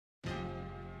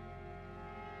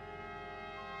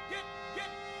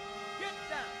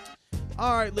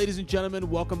All right, ladies and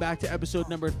gentlemen, welcome back to episode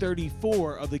number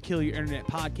 34 of the Kill Your Internet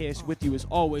podcast. With you, as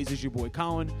always, is your boy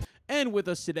Colin. And with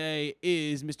us today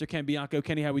is Mr. Ken Bianco.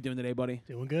 Kenny, how we doing today, buddy?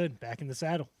 Doing good. Back in the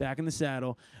saddle. Back in the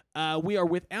saddle. We are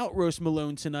without Roast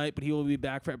Malone tonight, but he will be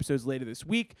back for episodes later this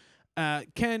week.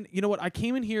 Ken, you know what? I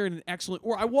came in here in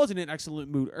I was in an excellent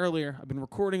mood earlier. I've been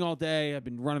recording all day. I've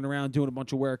been running around doing a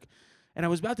bunch of work. And I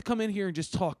was about to come in here and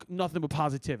just talk nothing but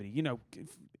positivity. You know,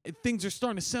 things are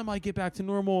starting to get back to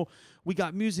normal. We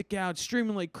got music out,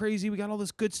 streaming like crazy. We got all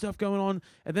this good stuff going on.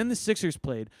 And then the Sixers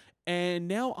played. And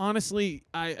now, honestly,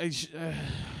 I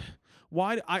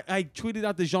tweeted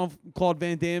out the Jean-Claude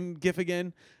Van Damme gif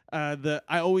again.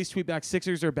 I always tweet back,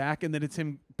 Sixers are back, and then it's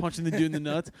him punching the dude in the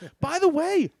nuts. By the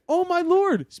way, oh my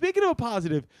Lord, speaking of a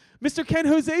positive, Mr. Ken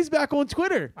Jose's back on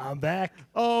Twitter. I'm back.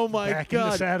 Oh my God. Back in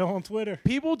the saddle on Twitter.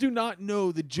 People do not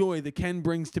know the joy that Ken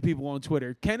brings to people on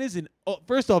Twitter. Ken is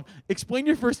first off, explain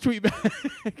your first tweet back.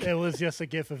 It was just a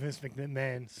gif of Vince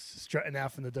McMahon strutting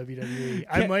out from the WWE.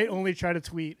 I might only try to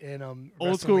tweet in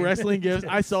old school wrestling gifs.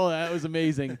 I saw that. It was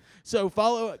amazing. So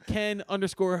follow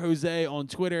Ken_Jose on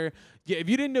Twitter. Yeah, if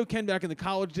you didn't know Ken back in the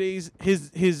college days,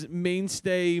 his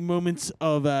mainstay moments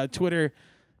of Twitter,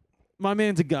 my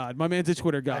man's a god. My man's a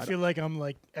Twitter god. I feel like I'm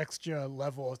like extra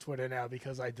level of Twitter now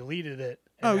because I deleted it.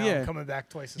 And now yeah, I'm coming back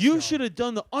twice as you strong. should have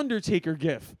done the Undertaker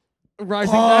gif.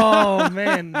 Rising Oh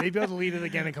man, maybe I'll delete it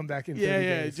again and come back in 30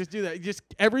 days. Just do that. Just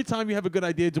every time you have a good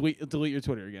idea, delete your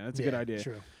Twitter again. That's a good idea.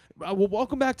 True. Well,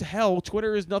 welcome back to hell.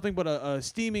 Twitter is nothing but a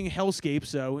steaming hellscape.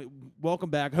 So welcome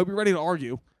back. Hope you're ready to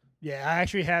argue. Yeah, I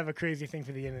actually have a crazy thing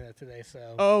for the internet today.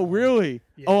 So. Oh really?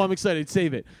 Yeah. Oh, I'm excited.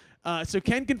 Save it. So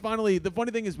Ken can finally. The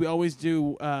funny thing is, we always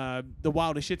do the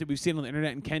wildest shit that we've seen on the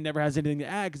internet, and Ken never has anything to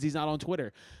add because he's not on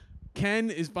Twitter. Ken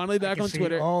is finally back on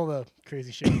Twitter. All the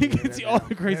crazy shit. You can see all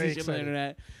the crazy Very shit excited. on the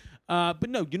internet. But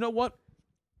no, you know what?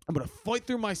 I'm gonna fight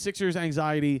through my Sixers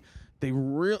anxiety.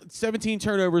 17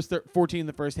 turnovers, 14 in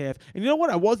the first half. And you know what?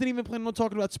 I wasn't even planning on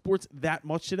talking about sports that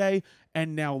much today,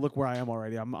 and now look where I am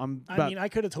already. I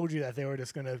could have told you that they were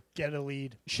just gonna get a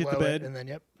lead, shit blow the bed, it, and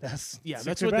then that's that's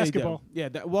Sixer what basketball. they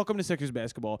do. Yeah, welcome to Sixers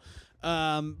basketball.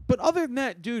 But other than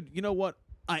that, dude, you know what?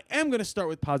 I am gonna start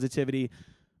with positivity.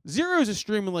 Zeros are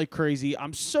streaming like crazy.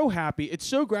 I'm so happy. It's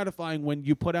so gratifying when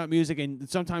you put out music and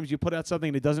sometimes you put out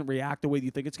something that doesn't react the way that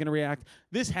you think it's going to react.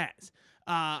 This has.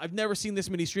 I've never seen this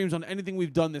many streams on anything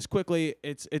we've done this quickly.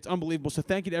 It's unbelievable. So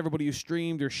thank you to everybody who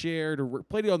streamed or shared or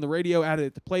played it on the radio, added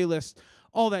it to playlist,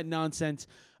 all that nonsense.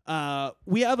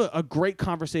 We have a great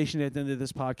conversation at the end of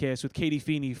this podcast with Katie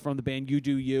Feeney from the band You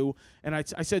Do You. And I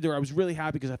said to her I was really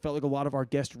happy because I felt like a lot of our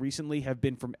guests recently have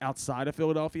been from outside of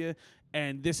Philadelphia.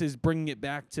 And this is bringing it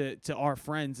back to our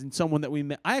friends and someone that we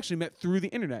met. I actually met through the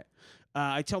internet.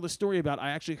 I tell the story about I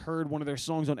actually heard one of their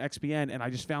songs on XPN, and I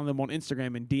just found them on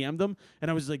Instagram and DM'd them.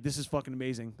 And I was like, this is fucking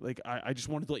amazing. Like, I just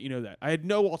wanted to let you know that. I had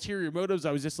no ulterior motives.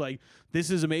 I was just like, this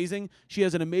is amazing. She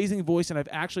has an amazing voice, and I've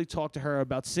actually talked to her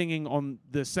about singing on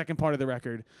the second part of the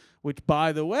record, which,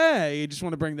 by the way, I just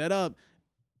want to bring that up.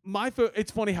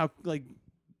 It's funny how, like,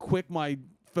 quick my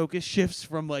focus shifts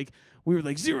from, like, we were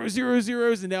like 0, 0,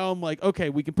 0s, and now I'm like,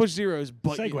 okay, we can push zeros,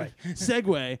 but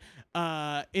segue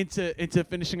into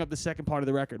finishing up the second part of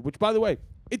the record. Which, by the way,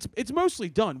 it's mostly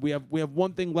done. We have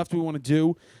one thing left we want to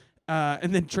do,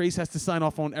 and then Trace has to sign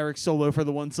off on Eric's solo for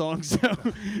the one song. So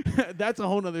that's a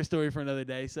whole other story for another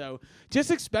day. So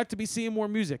just expect to be seeing more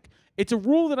music. It's a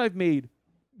rule that I've made.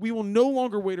 We will no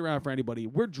longer wait around for anybody.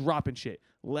 We're dropping shit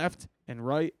left and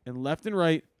right and left and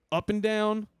right, up and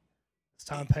down.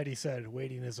 Tom Petty said,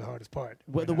 "Waiting is the hardest part."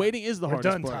 Well, the waiting is the hardest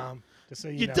part. We're done, Tom. Just so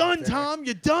you You're know done, Tom.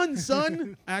 You're done,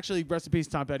 son. Actually, rest in peace,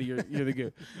 Tom Petty. You're the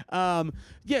goo.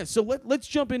 Yeah. So let's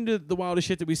jump into the wildest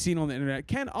shit that we've seen on the internet.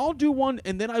 Ken, I'll do one,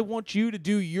 and then I want you to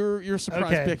do your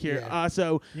surprise pick here. Yeah.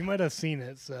 So you might have seen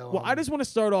it. So I just want to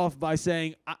start off by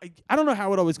saying I don't know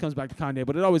how it always comes back to Kanye,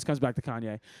 but it always comes back to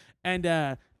Kanye,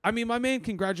 and. I mean, my man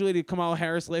congratulated Kamala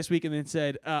Harris last week and then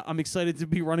said, I'm excited to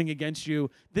be running against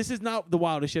you. This is not the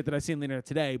wildest shit that I see on the internet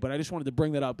today, but I just wanted to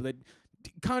bring that up. That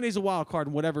Kanye's a wild card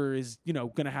and whatever is,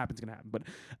 going to happen is going to happen.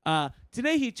 But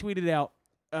today he tweeted out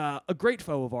a great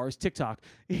foe of ours, TikTok.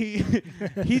 He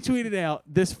tweeted out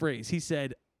this phrase. He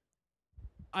said,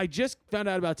 I just found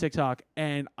out about TikTok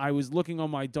and I was looking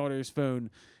on my daughter's phone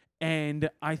and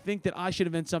I think that I should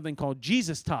invent something called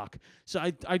Jesus Talk. So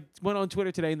I went on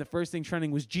Twitter today, and the first thing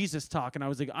trending was Jesus Talk. And I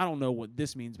was like, I don't know what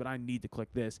this means, but I need to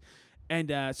click this. And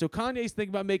so Kanye's thinking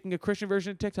about making a Christian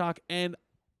version of TikTok. And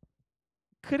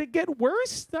could it get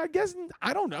worse? I guess.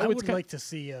 I don't know. I would like to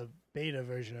see a beta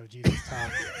version of Jesus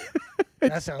Talk.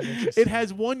 That sounds interesting. It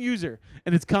has one user,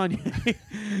 and it's Kanye.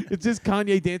 It's just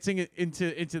Kanye dancing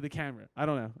into the camera. I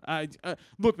don't know.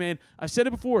 Look, man, I've said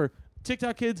it before.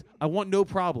 TikTok kids, I want no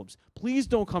problems. Please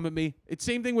don't come at me. It's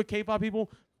same thing with K-pop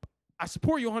people. I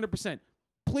support you 100%.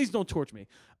 Please don't torch me.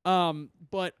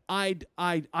 But I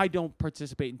don't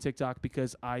participate in TikTok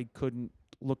because I couldn't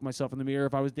look myself in the mirror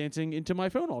if I was dancing into my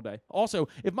phone all day. Also,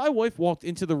 if my wife walked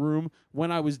into the room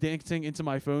when I was dancing into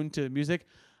my phone to music,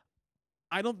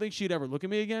 I don't think she'd ever look at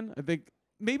me again. I think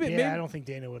maybe I don't think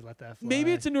Dana would let that fly.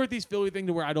 Maybe it's a Northeast Philly thing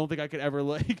to where I don't think I could ever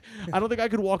I don't think I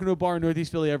could walk into a bar in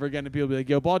Northeast Philly ever again and people be like,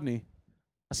 "Yo, Bodney,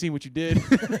 I seen what you did.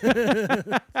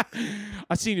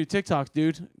 I seen your TikToks,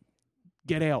 dude.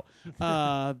 Get out."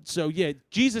 So yeah,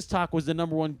 Jesus Talk was the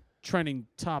 #1 trending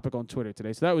topic on Twitter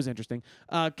today, so that was interesting.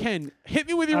 Ken, hit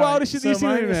me with your wildest shit so you see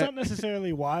on the mine was internet. not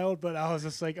necessarily wild, but I was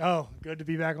just like, oh, good to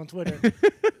be back on Twitter.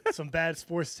 Some bad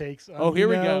sports takes. Here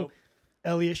we go.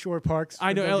 Elliot Shore Parks.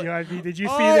 I know. WIV. Did you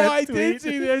see that I tweet? did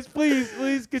see this. Please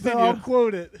So continue. I'll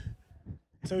quote it.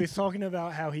 So he's talking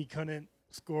about how he couldn't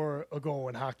score a goal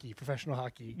in hockey, professional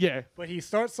hockey. Yeah. But he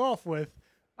starts off with,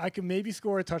 I could maybe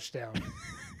score a touchdown.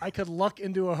 I could luck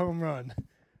into a home run.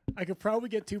 I could probably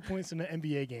get 2 points in an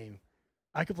NBA game.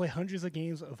 I could play hundreds of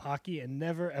games of hockey and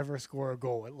never, ever score a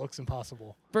goal. It looks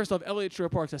impossible. First off, Elliot Shore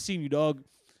Parks, I seen you, dog.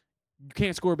 You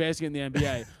can't score a basket in the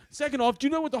NBA. Second off, do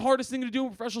you know what the hardest thing to do in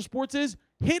professional sports is?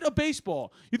 Hit a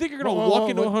baseball. You think you're going to walk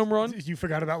into a home run? You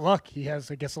forgot about luck. He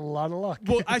has, I guess, a lot of luck.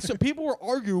 Well, so people were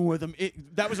arguing with him.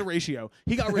 That was a ratio.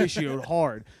 He got ratioed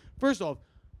hard. First off,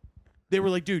 they were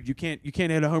like, dude, you can't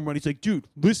hit a home run. He's like, dude,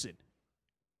 listen.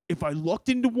 If I lucked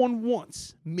into one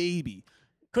once, maybe.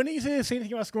 Couldn't you say the same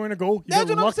thing about scoring a goal? That's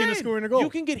what I'm saying. Into scoring a goal. You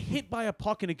can get hit by a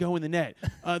puck and it go in the net.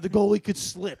 The goalie could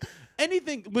slip.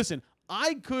 Anything. Listen,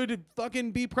 I could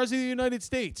fucking be president of the United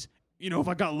States. You know, if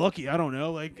I got lucky, I don't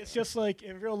know. Like, it's just like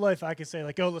in real life, I could say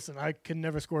like, oh, listen, I can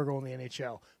never score a goal in the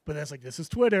NHL. But that's like, this is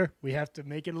Twitter. We have to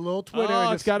make it a little Twitter.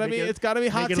 Oh, it's gotta be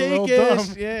hot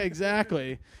take-ish. Yeah,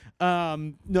 exactly.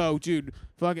 No, dude,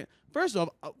 fucking. First off,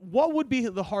 what would be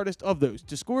the hardest of those?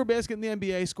 To score a basket in the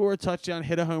NBA, score a touchdown,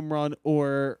 hit a home run,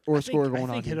 or score a goal in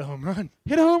hockey? Hit a home run.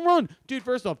 Hit a home run. Dude,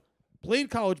 first off, played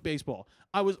college baseball.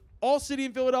 I was all city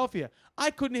in Philadelphia.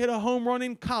 I couldn't hit a home run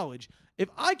in college. If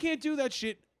I can't do that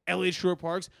shit, Elliot Shore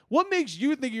Parks, what makes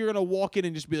you think you're going to walk in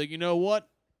and just be like, you know what?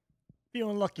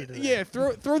 Feeling lucky today. Yeah,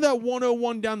 throw that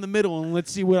 101 down the middle and let's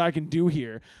see what I can do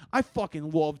here. I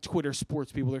fucking love Twitter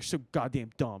sports people. They're so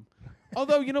goddamn dumb.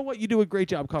 Although, you know what? You do a great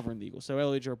job covering the Eagles. So,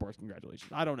 Elliot Shore Parks,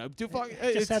 congratulations. I don't know.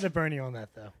 Just had to burn you on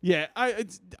that, though. Yeah,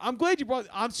 I'm glad you brought.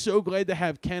 I'm so glad to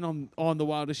have Ken on the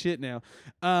wildest shit now.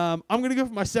 I'm gonna go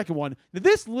for my second one. Now,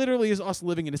 this literally is us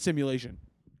living in a simulation.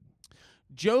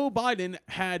 Joe Biden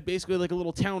had basically like a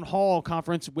little town hall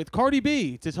conference with Cardi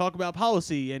B to talk about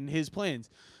policy and his plans.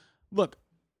 Look,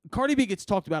 Cardi B gets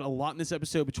talked about a lot in this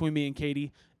episode between me and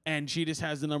Katie, and she just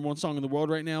has the #1 song in the world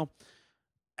right now.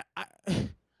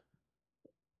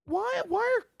 Why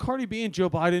are Cardi B and Joe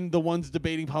Biden the ones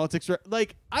debating politics?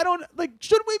 Like, I don't, like,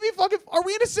 shouldn't we be fucking, are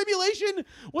we in a simulation?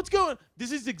 What's going,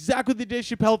 this is exactly the Dave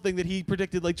Chappelle thing that he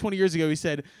predicted like 20 years ago. He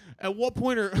said, at what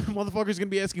point are motherfuckers going to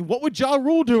be asking, what would Ja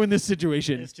Rule do in this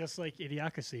situation? It's just like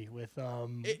Idiocracy with,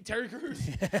 Terry Crews.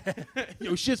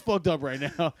 Yo, shit's fucked up right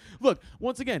now. Look,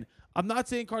 once again, I'm not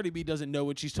saying Cardi B doesn't know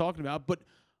what she's talking about, but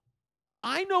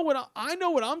I know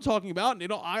what I'm talking about,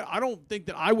 and I don't think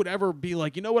that I would ever be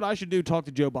like, you know what I should do, talk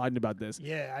to Joe Biden about this.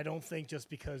 Yeah, I don't think just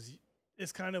because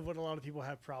it's kind of what a lot of people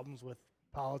have problems with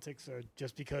politics, or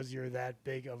just because you're that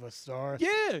big of a star,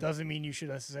 doesn't mean you should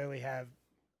necessarily have,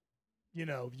 you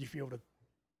should be able to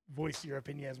voice your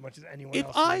opinion as much as anyone else.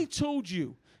 If I told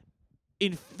you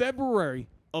in February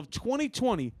of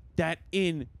 2020 that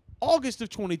in August of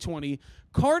 2020,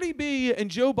 Cardi B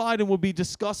and Joe Biden would be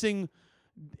discussing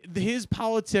his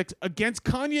politics against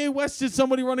Kanye West and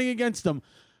somebody running against him,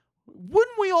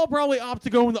 wouldn't we all probably opt to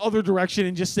go in the other direction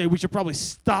and just say we should probably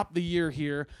stop the year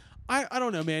here? I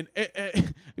don't know, man.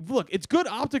 Look, it's good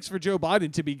optics for Joe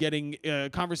Biden to be getting a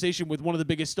conversation with one of the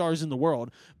biggest stars in the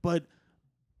world, but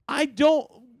I don't.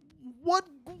 What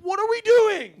are we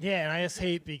doing? Yeah, and I just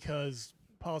hate because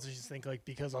politicians think like,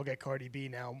 because I'll get Cardi B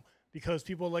now, because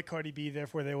people like Cardi B,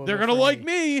 therefore they're gonna like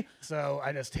me. So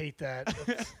I just hate that.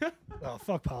 Oh,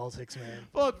 fuck politics, man.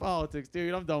 Fuck politics,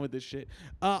 dude. I'm done with this shit.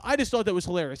 I just thought that was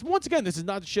hilarious. Once again, this is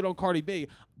not shit on Cardi B.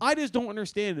 I just don't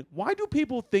understand, why do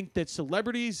people think that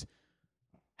celebrities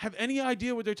have any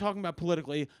idea what they're talking about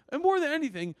politically? And more than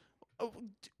anything,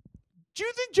 do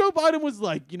you think Joe Biden was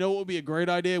like, you know what would be a great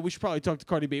idea? We should probably talk to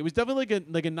Cardi B. It was definitely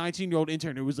like a 19-year-old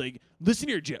intern who was like, listen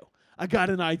here, Joe. I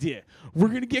got an idea. We're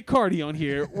going to get Cardi on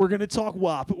here. We're going to talk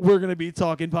WAP. We're going to be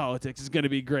talking politics. It's going to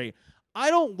be great.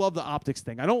 I don't love the optics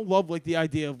thing. I don't love like the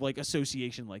idea of like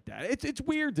association like that. It's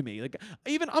weird to me. Like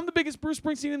even I'm the biggest Bruce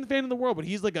Springsteen fan in the world, but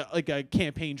he's like a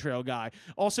campaign trail guy.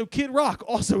 Also Kid Rock,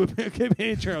 also a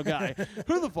campaign trail guy.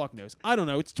 Who the fuck knows? I don't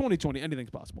know. It's 2020.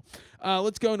 Anything's possible.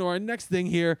 Let's go into our next thing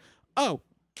here.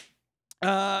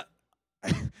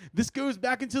 This goes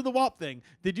back into the WAP thing.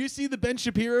 Did you see the Ben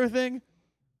Shapiro thing?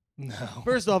 No.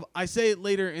 First off, I say it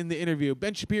later in the interview.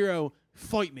 Ben Shapiro,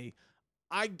 fight me.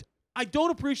 I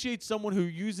don't appreciate someone who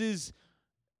uses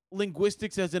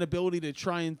linguistics as an ability to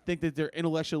try and think that they're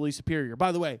intellectually superior.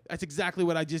 By the way, that's exactly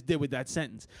what I just did with that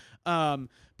sentence.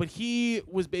 But he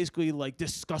was basically like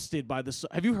disgusted by the.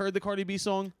 Have you heard the Cardi B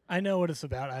song? I know what it's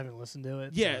about. I haven't listened to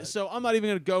it. Yeah, so I'm not even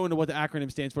going to go into what the acronym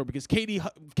stands for because Katie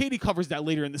covers that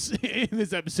later in this in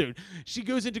this episode. She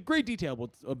goes into great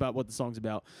detail about what the song's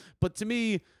about. But to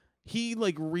me, he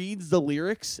like reads the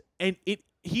lyrics and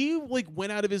he like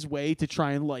went out of his way to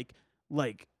try and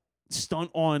like stunt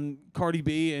on Cardi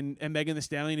B and Megan Thee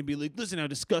Stallion and be like, listen how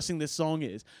disgusting this song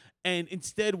is. And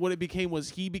instead what it became was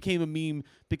he became a meme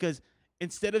because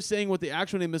instead of saying what the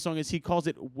actual name of the song is, he calls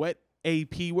it wet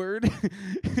AP word.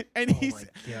 And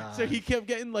so he kept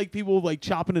getting like people like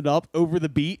chopping it up over the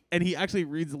beat and he actually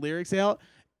reads the lyrics out.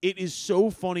 It is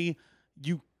so funny.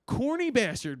 You corny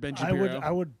bastard, Ben Shapiro. I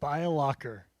would buy a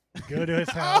locker. Go to his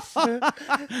house.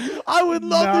 I would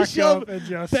love to shove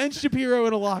Ben Shapiro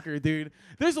in a locker, dude.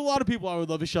 There's a lot of people I would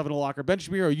love to shove in a locker. Ben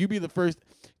Shapiro, you be the first.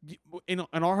 In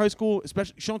our high school,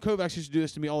 especially Sean Kovacs used to do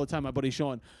this to me all the time, my buddy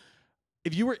Sean.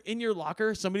 If you were in your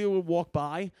locker, somebody would walk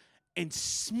by and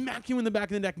smack you in the back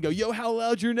of the neck and go, yo, how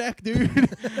loud's your neck, dude?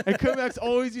 And Kovacs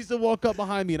always used to walk up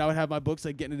behind me, and I would have my books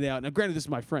like getting it out. Now, granted, this is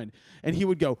my friend. And he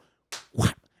would go,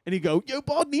 what? And he'd go, yo,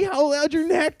 Baldney, how loud your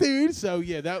neck, dude? So,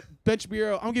 yeah, that Ben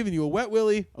Shapiro, I'm giving you a wet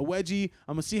willy, a wedgie.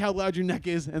 I'm going to see how loud your neck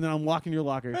is, and then I'm locking your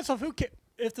locker. That's off.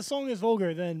 If the song is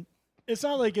vulgar, then it's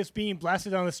not like it's being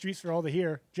blasted down the streets for all to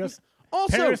hear. Just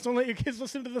parents don't let your kids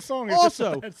listen to the song.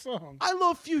 Also, that song. I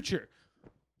love Future.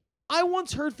 I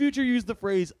once heard Future use the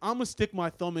phrase, I'm going to stick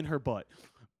my thumb in her butt.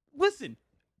 Listen.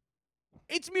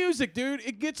 It's music, dude.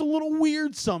 It gets a little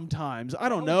weird sometimes. I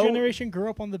don't know. Generation grew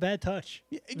up on the bad touch.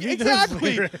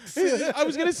 Exactly. I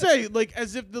was gonna say, like,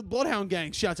 as if the Bloodhound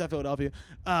Gang, shouts out Philadelphia,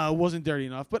 wasn't dirty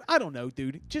enough. But I don't know,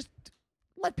 dude. Just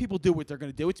let people do what they're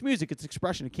gonna do. It's music. It's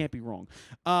expression. It can't be wrong.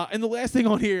 And the last thing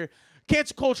on here,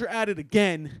 cancel culture added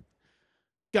again.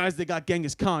 Guys, they got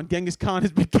Genghis Khan. Genghis Khan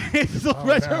has been canceled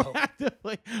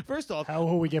retroactively. No. First off, how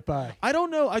will we get by? I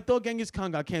don't know. I thought Genghis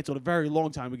Khan got canceled a very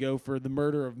long time ago for the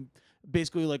murder of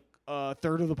basically like a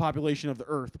third of the population of the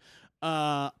earth.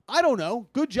 I don't know.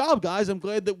 Good job, guys. I'm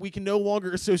glad that we can no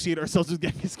longer associate ourselves with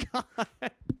Genghis Khan.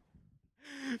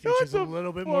 Future's a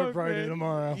little bit more brighter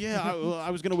tomorrow. Yeah, I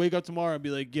was going to wake up tomorrow and be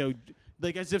like, yo,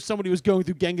 like as if somebody was going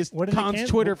through Genghis Khan's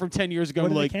Twitter from 10 years ago. What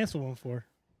did like, they cancel him for?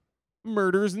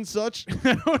 Murders and such.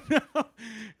 I don't know.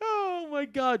 Oh, my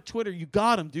God. Twitter, you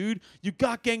got him, dude. You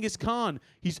got Genghis Khan.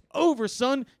 He's over,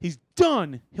 son. He's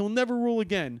done. He'll never rule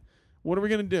again. What are we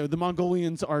going to do? The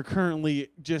Mongolians are currently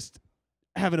just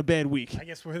having a bad week. I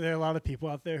guess there are a lot of people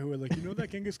out there who are like, you know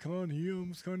that Genghis Khan, he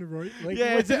was kind of right. Like,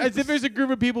 yeah, it's as if there's a group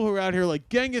of people who are out here like,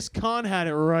 Genghis Khan had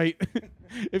it right.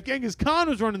 If Genghis Khan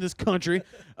was running this country.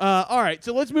 All right,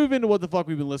 so let's move into what the fuck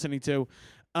we've been listening to.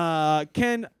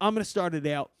 Ken, I'm going to start it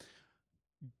out.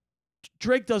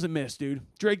 Drake doesn't miss, dude.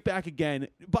 Drake back again.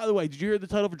 By the way, did you hear the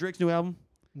title for Drake's new album?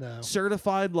 No.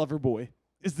 Certified Lover Boy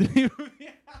is the name of the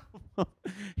album.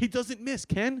 He doesn't miss,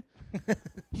 Ken.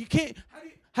 You can't.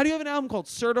 How do you have an album called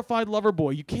Certified Lover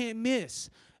Boy? You can't miss.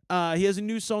 He has a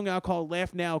new song out called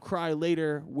Laugh Now, Cry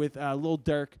Later with Lil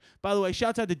Durk. By the way,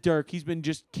 shouts out to Durk. He's been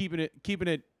just keeping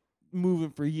it moving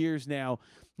for years now.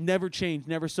 Never changed,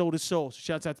 never sold his soul. So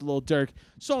shouts out to Lil Durk.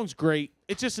 Song's great.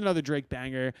 It's just another Drake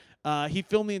banger. He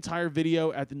filmed the entire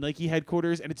video at the Nike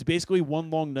headquarters, and it's basically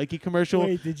one long Nike commercial.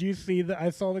 Wait, did you see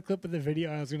I saw the clip of the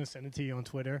video. I was going to send it to you on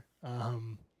Twitter.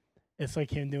 It's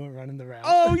like him running the route.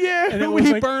 Oh, yeah. And when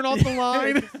he burned off the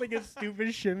line. It's like a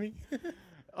stupid shimmy.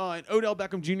 And Odell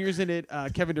Beckham Jr. is in it.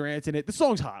 Kevin Durant's in it. The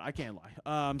song's hot. I can't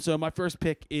lie. So my first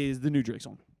pick is the new Drake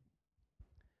song.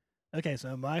 Okay,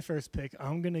 so my first pick,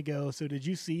 I'm going to go. So did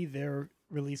you see they're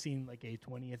releasing like a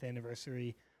 20th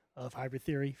anniversary of Hybrid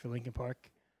Theory for Linkin Park?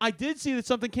 I did see that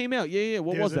something came out. Yeah.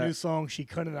 What was that? There's a new song, She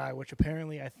Couldn't I, which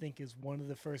apparently I think is one of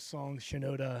the first songs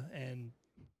Shinoda and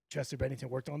Chester Bennington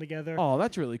worked on together. Oh,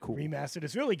 that's really cool. Remastered.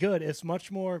 It's really good. It's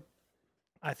much more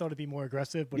I thought it'd be more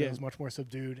aggressive, but it was much more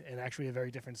subdued and actually a very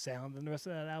different sound than the rest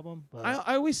of that album. But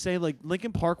I always say like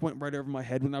Linkin Park went right over my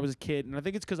head when I was a kid, and I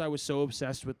think it's because I was so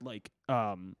obsessed with like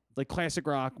classic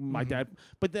rock, my dad.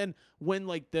 But then when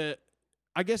like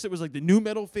I guess it was like the new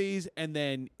metal phase, and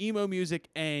then emo music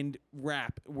and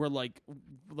rap were like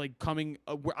coming.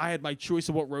 Where I had my choice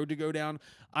of what road to go down.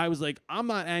 I was like, I'm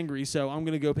not angry, so I'm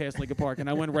gonna go past Linkin Park, and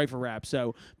I went right for rap.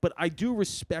 So, but I do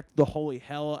respect the holy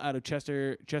hell out of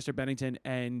Chester Bennington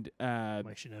and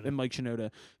Mike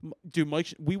Shinoda.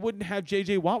 Dude, we wouldn't have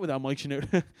J.J. Watt without Mike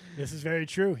Shinoda. This is very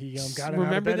true. He got him remember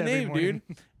out of bed the name, every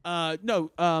dude.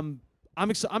 No.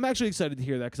 I'm actually excited to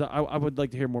hear that because I would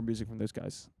like to hear more music from those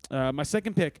guys. My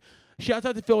second pick, shout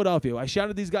out to Philadelphia. I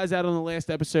shouted these guys out on the last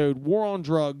episode. War on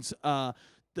Drugs.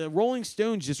 The Rolling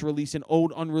Stones just released an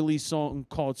old unreleased song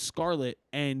called Scarlet,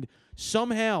 and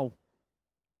somehow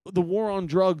the War on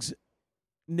Drugs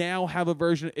now have a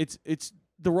version. It's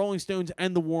the Rolling Stones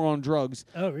and the War on Drugs.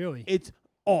 Oh, really? It's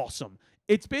awesome.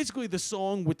 It's basically the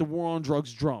song with the War on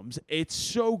Drugs drums. It's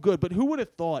so good. But who would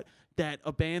have thought that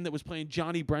a band that was playing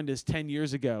Johnny Brenda's 10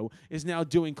 years ago is now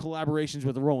doing collaborations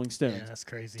with the Rolling Stones? Yeah, that's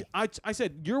crazy. I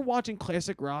said, you're watching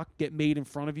classic rock get made in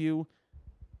front of you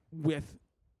with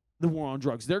the War on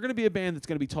Drugs. They're going to be a band that's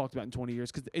going to be talked about in 20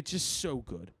 years because it's just so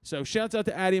good. So shouts out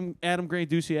to Adam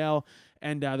Grant-Duciel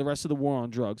and the rest of the War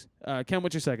on Drugs. Ken,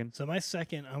 what's your second? So my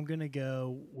second, I'm going to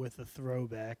go with a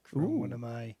throwback from one of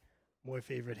my more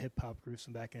favorite hip-hop groups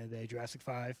from back in the day, Jurassic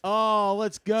 5. Oh,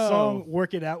 let's go. Song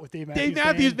Work It Out with Dave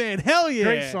Matthews Band. Hell yeah.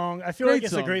 Great song. I feel like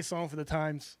it's a great song for the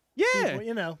times. Yeah.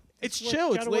 People, it's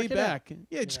chill. It's laid back.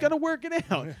 Yeah, just got to work it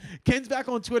out. Ken's back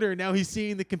on Twitter, and now he's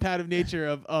seeing the competitive nature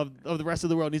of the rest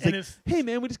of the world. And he's like, hey,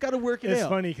 man, we just got to work it out. It's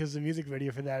funny because the music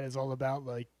video for that is all about,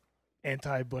 like,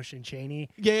 anti-Bush and Cheney.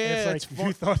 Yeah, and it's like,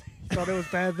 you thought it was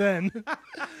bad then.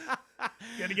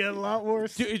 Gonna get a lot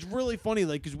worse. Dude, it's really funny,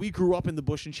 like, because we grew up in the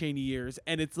Bush and Cheney years,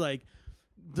 and it's like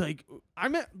I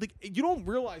meant, like, you don't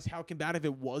realize how combative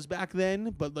it was back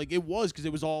then, but like it was because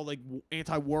it was all like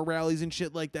anti-war rallies and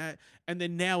shit like that. And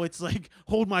then now it's like,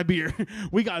 hold my beer,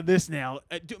 we got this now.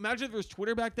 Imagine if there was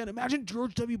Twitter back then. Imagine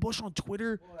George W. Bush on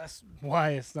Twitter. Well, that's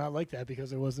why it's not like that, because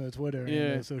there wasn't a Twitter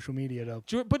and social media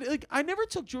though. But like, I never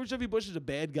took George W. Bush as a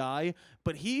bad guy,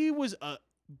 but he was a.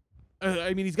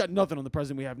 I mean, he's got nothing on the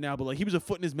president we have now, but like he was a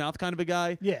foot in his mouth kind of a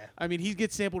guy. Yeah. I mean, he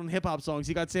gets sampled in hip hop songs.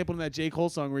 He got sampled in that J. Cole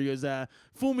song where he goes,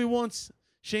 "Fool me once,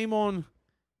 shame on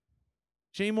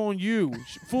you.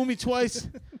 Fool me twice,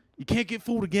 you can't get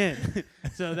fooled again."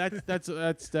 So that's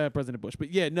President Bush.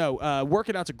 But yeah, no, "Work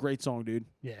It Out's" a great song, dude.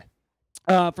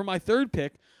 Yeah. For my third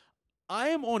pick, I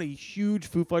am on a huge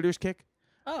Foo Fighters kick.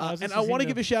 And I want to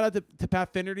give a shout out to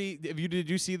Pat Finnerty. Did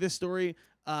you see this story?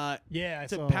 Yeah,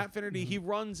 to Pat Finnerty. He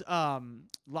runs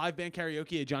live band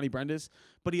karaoke at Johnny Brenda's,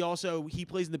 but he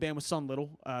plays in the band with Son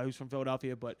Little, who's from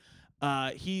Philadelphia. But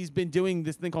he's been doing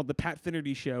this thing called the Pat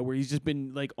Finnerty Show, where he's just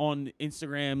been like on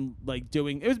Instagram, like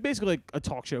doing. It was basically like a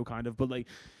talk show kind of, but like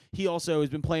he also has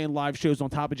been playing live shows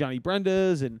on top of Johnny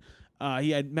Brenda's, and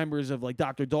he had members of like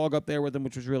Dr. Dog up there with him,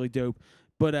 which was really dope.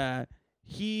 But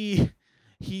he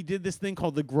did this thing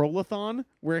called the Growl-a-thon,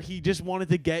 where he just wanted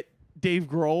to get Dave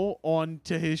Grohl on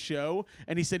to his show,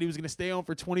 and he said he was going to stay on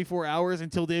for 24 hours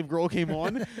until Dave Grohl came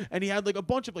on. And he had like a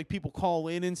bunch of like people call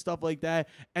in and stuff like that,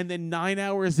 and then 9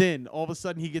 hours in, all of a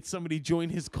sudden he gets somebody join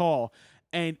his call,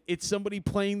 and it's somebody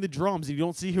playing the drums, and you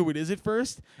don't see who it is at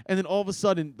first, and then all of a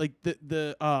sudden like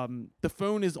the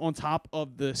phone is on top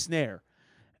of the snare,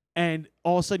 and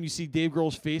all of a sudden you see Dave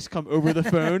Grohl's face come over the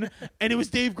phone, and it was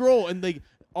Dave Grohl. And like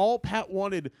all Pat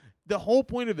wanted, the whole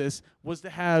point of this was to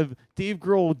have Dave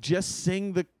Grohl just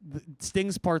sing the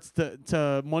Sting's parts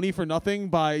to "Money for Nothing"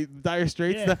 by Dire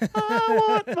Straits. Yeah.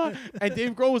 And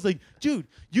Dave Grohl was like, "Dude,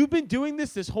 you've been doing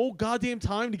this whole goddamn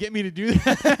time to get me to do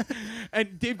that."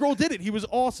 And Dave Grohl did it. He was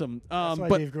awesome. That's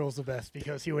why Dave Grohl's the best,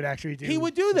 because he would actually do. He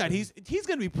would do that. He's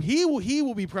gonna be. He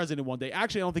will be president one day.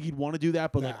 Actually, I don't think he'd want to do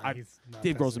that, but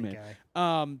Dave Grohl's a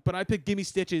man. But I picked "Gimme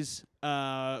Stitches"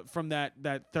 from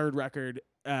that third record.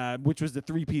 Which was the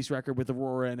 3-piece record with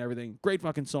Aurora and everything. Great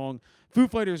fucking song. Foo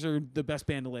Fighters are the best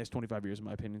band in the last 25 years, in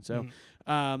my opinion. So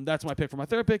that's my pick for my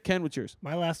third pick. Ken, what's yours?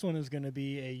 My last one is going to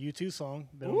be a U2 song.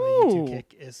 Been on my U2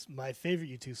 kick. It's my favorite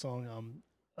U2 song,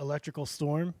 Electrical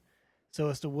Storm. So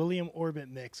it's the William Orbit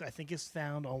mix. I think it's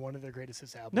found on one of their greatest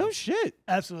hits albums. No shit.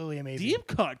 Absolutely amazing. Deep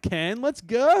cut, Ken. Let's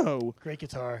go. Great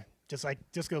guitar.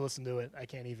 Just go listen to it. I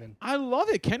can't even. I love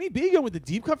it. Kenny B going with the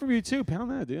deep cut from you too.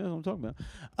 Pound that, dude. That's what I'm talking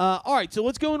about. All right, so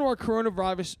let's go into our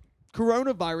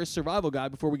coronavirus survival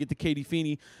guide before we get to Katie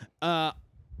Feeney. I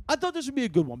thought this would be a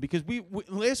good one because we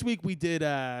last week we did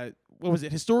what was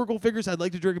it? Historical figures I'd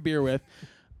like to drink a beer with.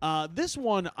 This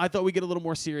one, I thought we'd get a little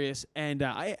more serious, and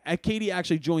Katie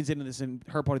actually joins in this in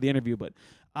her part of the interview, but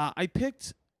I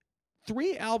picked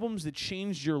 3 albums that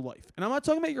changed your life. And I'm not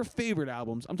talking about your favorite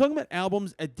albums. I'm talking about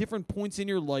albums at different points in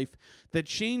your life that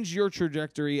changed your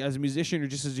trajectory as a musician or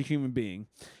just as a human being.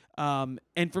 And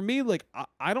for me, like,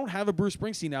 I don't have a Bruce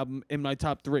Springsteen album in my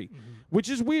top 3, which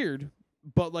is weird,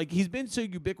 but, like, he's been so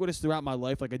ubiquitous throughout my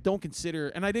life. Like, I don't consider,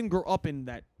 and I didn't grow up in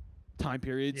that time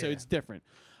period, so it's different.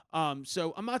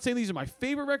 So I'm not saying these are my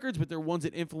favorite records, but they're ones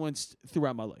that influenced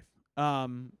throughout my life.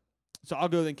 So I'll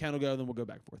go, then Ken will go, then we'll go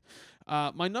back and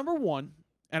forth. My number 1,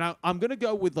 and I'm going to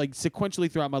go with, like,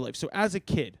 sequentially throughout my life. So as a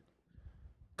kid,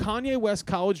 Kanye West,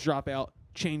 College Dropout,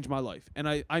 changed my life. And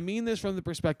I mean this from the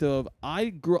perspective of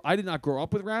I did not grow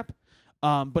up with rap,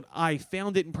 but I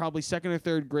found it in probably 2nd or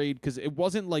 3rd grade because it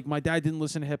wasn't like my dad didn't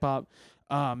listen to hip-hop,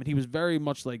 and he was very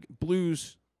much like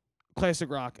blues,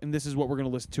 classic rock, and this is what we're going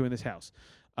to listen to in this house.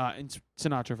 And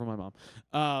Sinatra for my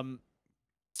mom.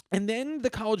 And then the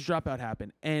College Dropout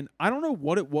happened, and I don't know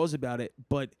what it was about it,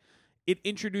 but it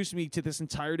introduced me to this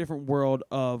entire different world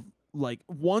of, like,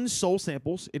 one, soul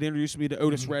samples. It introduced me to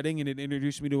Otis Redding, and it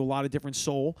introduced me to a lot of different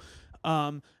soul.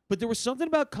 But there was something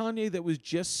about Kanye that was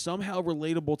just somehow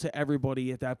relatable to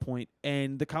everybody at that point,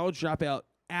 and the College Dropout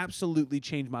absolutely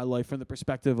changed my life from the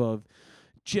perspective of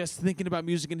just thinking about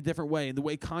music in a different way and the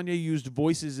way Kanye used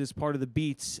voices as part of the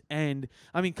beats. And,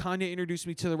 I mean, Kanye introduced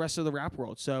me to the rest of the rap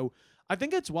world. So I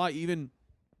think that's why even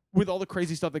with all the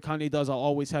crazy stuff that Kanye does, I'll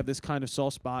always have this kind of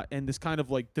soft spot and this kind of,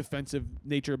 like, defensive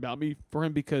nature about me for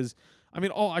him because, I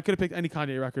mean, I could have picked any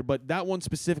Kanye record, but that one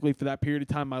specifically for that period of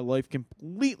time in my life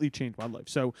completely changed my life.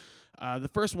 So the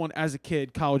first one, as a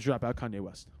kid, College Dropout, Kanye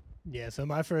West. Yeah, so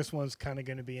my first one's kind of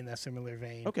going to be in that similar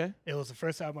vein. Okay. It was the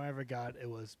first album I ever got. It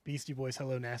was Beastie Boys'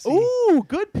 Hello Nasty. Ooh,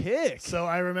 good pick. So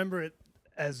I remember it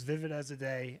as vivid as a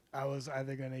day. I was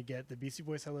either going to get the Beastie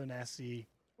Boys' Hello Nasty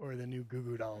or the new Goo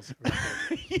Goo Dolls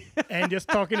record. Yeah. And just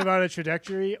talking about a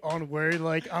trajectory on where,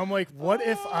 like, I'm like, what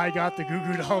if I got the Goo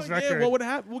Goo Dolls record? Yeah, what would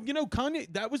happen? Well, you know, Kanye,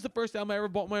 that was the first album I ever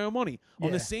bought my own money. Yeah.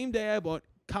 On the same day I bought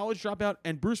College Dropout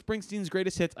and Bruce Springsteen's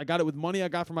Greatest Hits. I got it with money I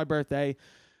got for my birthday.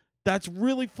 That's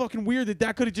really fucking weird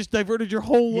that could have just diverted your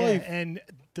whole life. And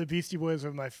the Beastie Boys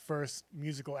were my first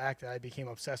musical act that I became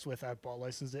obsessed with. I bought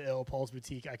License to Ill, Paul's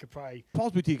Boutique. I could probably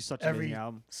Paul's Boutique is such an every amazing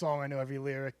album. Song I know, every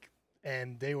lyric,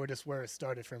 and they were just where it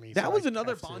started for me. That so was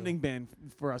another bonding band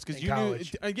for us because you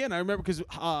college. Knew. Again, I remember because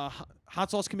Hot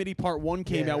Sauce Committee Part 1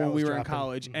 came out when we were in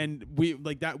college, and we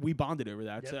we bonded over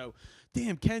that. Yep. So,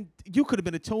 damn, Ken, you could have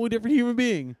been a totally different human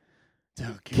being.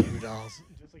 Oh, Goo Goo Dolls.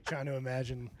 Just like trying to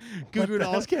imagine. Goo Goo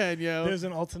Dolls Ken, yo. There's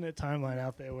an alternate timeline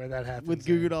out there where that happens. With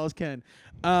Goo Goo Dolls Ken.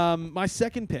 My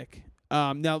second pick.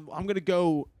 Now, I'm going to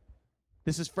go.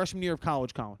 This is freshman year of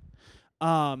college, Colin.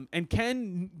 And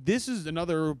Ken, this is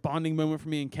another bonding moment for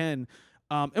me and Ken.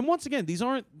 And once again, these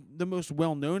aren't the most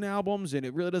well-known albums, and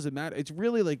it really doesn't matter. It's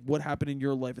really like what happened in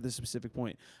your life at this specific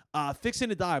point. Fixin'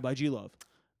 to Die by G-Love.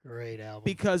 Great album.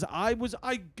 Because G-Love's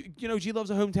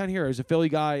a hometown hero. He's a Philly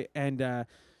guy and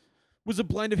was a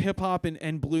blend of hip-hop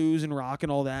and blues and rock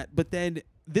and all that. But then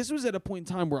this was at a point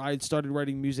in time where I had started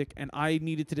writing music and I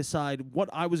needed to decide what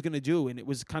I was going to do. And it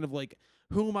was kind of like,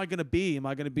 who am I going to be? Am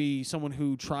I going to be someone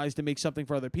who tries to make something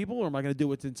for other people, or am I going to do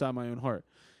what's inside my own heart?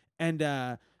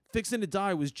 And Fixin' to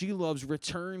Die was G-Love's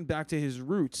return back to his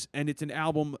roots, and it's an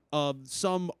album of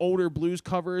some older blues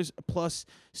covers plus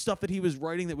stuff that he was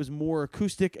writing that was more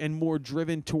acoustic and more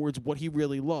driven towards what he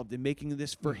really loved and making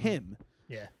this for him.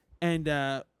 Yeah. And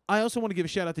I also want to give a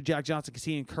shout out to Jack Johnson because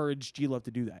he encouraged G-Love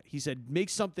to do that. He said, make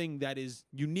something that is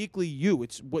uniquely you.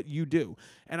 It's what you do.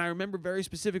 And I remember very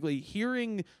specifically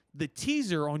hearing the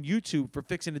teaser on YouTube for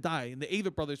Fixin' to Die, and the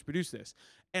Avett Brothers produced this.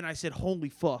 And I said, holy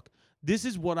fuck. This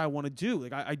is what I want to do.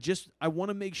 Like I want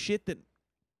to make shit that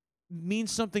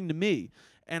means something to me.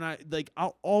 And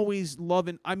I'll always love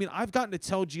it. I mean, I've gotten to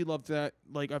tell G-Love that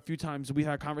like a few times. We've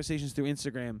had conversations through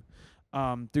Instagram,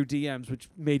 through DMs, which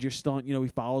major stunt, he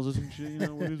follows us and shit, it is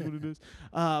what it is.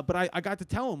 But I got to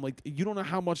tell him, like, you don't know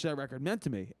how much that record meant to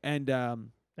me. And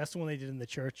that's the one they did in the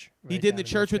church. Right, he did in the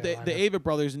church with the Avett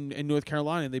Brothers in North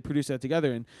Carolina, and they produced that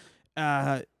together. And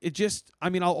it just, I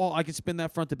mean, I could spin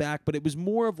that front to back, but it was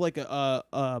more of like I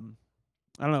don't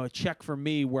know, a check for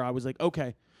me where I was like,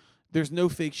 okay, there's no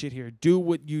fake shit here. Do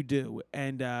what you do.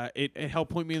 And it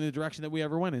helped point me in the direction that we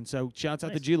ever went in. So shouts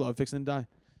out to G-Love, Fixin' to Die.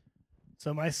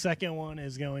 So my second one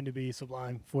is going to be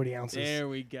Sublime, 40 Ounces. There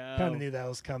we go. Kind of knew that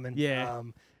was coming. Yeah.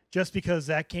 Just because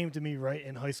that came to me right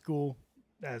in high school,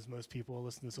 as most people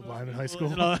listen to Sublime in high school.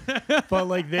 But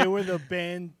like they were the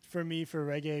band for me for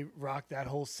reggae rock, that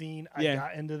whole scene. I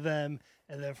got into them,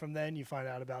 And then from then you find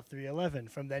out about 311.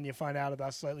 From then you find out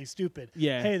about Slightly Stupid.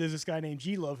 Yeah. Hey, there's this guy named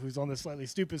G Love who's on the Slightly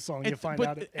Stupid song. You find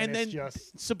out, and then it's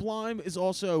just Sublime is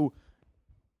also.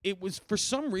 It was for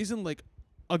some reason like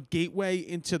a gateway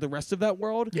into the rest of that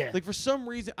world. Yeah. Like for some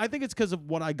reason, I think it's because of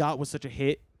What I Got was such a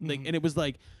hit. Like, and it was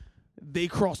like. They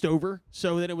crossed over,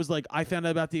 so then it was like I found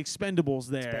out about the Expendables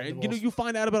there. And, you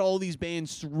find out about all these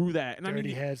bands through that. And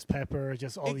Dirty Heads, Pepper,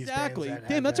 just all these bands. Exactly.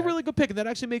 Damn, that's a really good pick. And that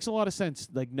actually makes a lot of sense,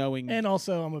 like knowing. And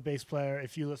also, I'm a bass player.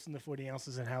 If you listen to 40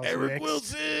 Ounces and House Eric Mix,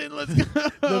 Wilson, let's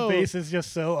go. The bass is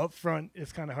just so up front.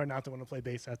 It's kind of hard not to want to play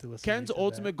bass after listening. Ken's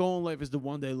ultimate goal in life is to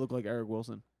one day look like Eric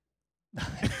Wilson.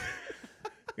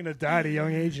 Gonna die at a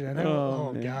young age.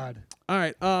 Oh God. All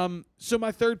right. So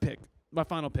my final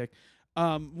pick.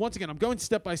 Once again, I'm going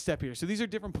step by step here. So these are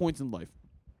different points in life.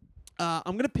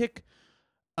 I'm gonna pick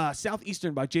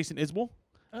Southeastern by Jason Isbell.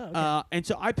 Oh, okay. And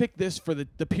so I picked this for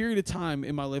the period of time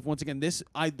in my life. Once again,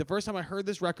 the first time I heard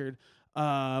this record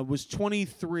was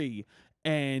 23,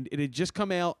 and it had just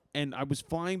come out, and I was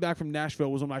flying back from Nashville.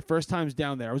 It was one of my first times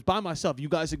down there. I was by myself. You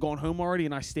guys had gone home already,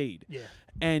 and I stayed. Yeah.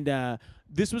 And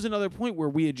this was another point where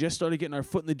we had just started getting our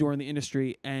foot in the door in the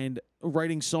industry and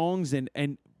writing songs and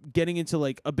getting into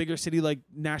like a bigger city like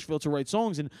Nashville to write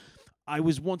songs. And I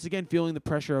was once again feeling the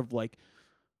pressure of like,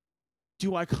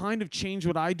 do I kind of change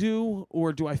what I do,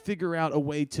 or do I figure out a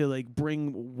way to like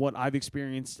bring what I've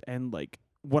experienced and like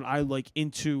what I like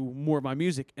into more of my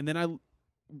music? And then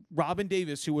Robin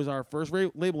Davis, who was our first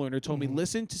label owner, told me,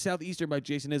 listen to Southeastern by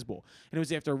Jason Isbell. And it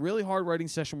was after a really hard writing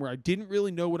session where I didn't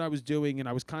really know what I was doing, and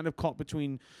I was kind of caught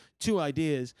between two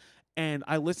ideas. And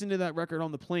I listened to that record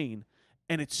on the plane,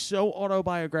 and it's so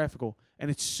autobiographical,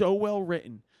 and it's so well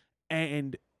written,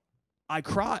 and I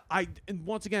cried. And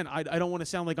once again, I don't want to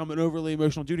sound like I'm an overly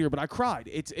emotional dude here, but I cried.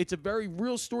 It's a very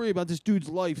real story about this dude's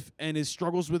life and his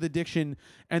struggles with addiction,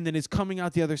 and then his coming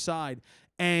out the other side.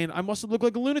 And I must have looked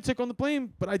like a lunatic on the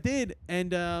plane, but I did.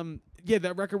 And yeah,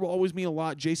 that record will always mean a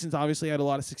lot. Jason's obviously had a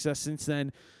lot of success since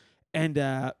then, and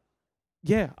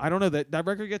yeah, I don't know, that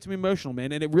record gets me emotional,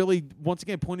 man. And it really, once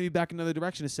again, pointed me back in another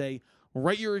direction to say,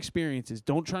 write your experiences.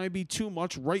 Don't try and be too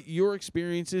much. Write your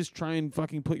experiences. Try and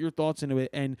fucking put your thoughts into it.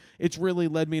 And it's really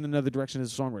led me in another direction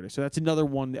as a songwriter. So that's another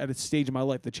one at a stage in my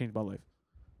life that changed my life.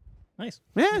 Nice.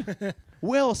 Yeah.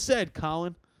 Well said,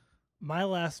 Colin. My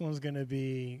last one's going to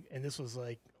be, and this was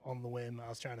like on the whim. I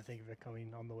was trying to think of it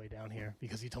coming on the way down here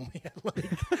because he told me at like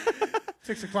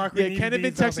 6 o'clock. Yeah, Ken had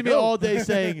been texting me all day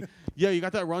saying, yo, you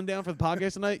got that rundown for the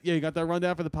podcast tonight? Yeah, you got that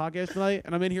rundown for the podcast tonight?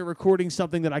 And I'm in here recording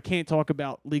something that I can't talk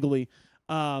about legally.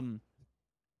 And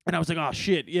I was like, oh,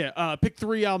 shit, yeah. Pick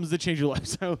 3 albums that changed your life.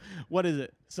 So what is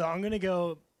it? So I'm going to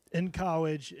go, in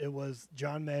college, it was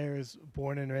John Mayer's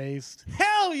Born and Raised.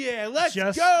 Hell yeah, let's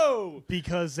go!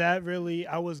 Because that really,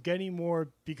 I was getting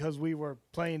more, because we were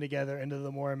playing together, into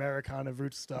the more Americana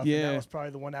roots stuff. Yeah. And that was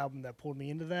probably the one album that pulled me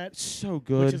into that. So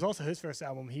good. Which is also his first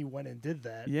album. He went and did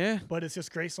that. Yeah. But it's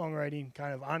just great songwriting,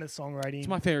 kind of honest songwriting. It's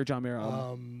my favorite John Mayer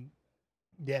album.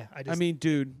 Yeah, I mean,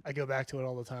 dude, I go back to it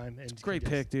all the time. And great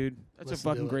pick, dude. That's a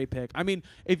fucking great pick. I mean,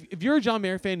 if you're a John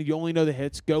Mayer fan and you only know the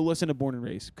hits, go listen to Born and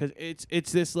Raised, because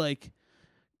it's this like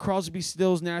Crosby,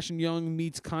 Stills, Nash and Young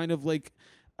meets kind of like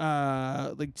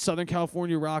Southern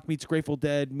California rock meets Grateful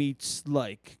Dead meets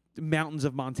like Mountains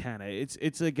of Montana.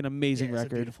 It's like an amazing record.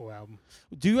 It's a beautiful album.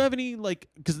 Do you have any like?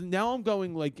 Because now I'm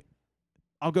going like.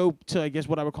 I'll go to, I guess,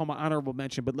 what I would call my honorable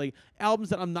mention, but like albums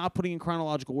that I'm not putting in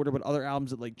chronological order, but other albums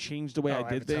that like changed the way I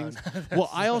did things. Well,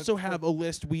 I also have a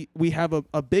list. We have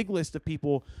a big list of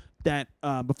people that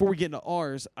before we get into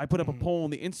ours, I put up a poll on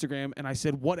the Instagram and I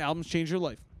said, what albums changed your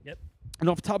life? Yep. And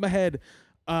off the top of my head,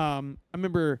 I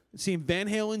remember seeing Van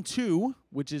Halen 2,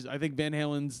 which is, I think, Van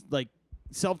Halen's like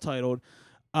self-titled.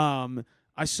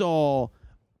 I saw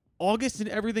August and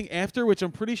Everything After, which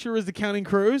I'm pretty sure is the Counting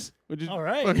Crows, which is all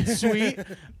right. fucking sweet.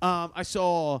 I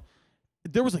saw,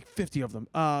 there was like 50 of them.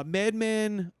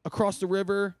 Madman Across the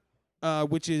River,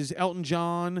 which is Elton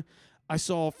John. I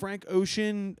saw Frank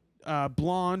Ocean,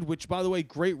 Blonde, which, by the way,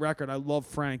 great record. I love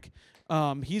Frank.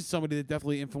 He's somebody that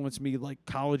definitely influenced me like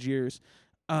college years.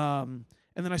 And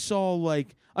then I saw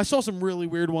some really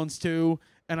weird ones too.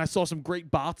 And I saw some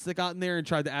great bots that got in there and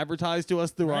tried to advertise to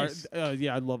us through our.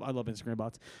 Yeah, I love Instagram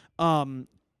bots.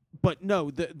 But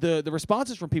no, the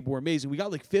responses from people were amazing. We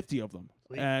got like 50 of them.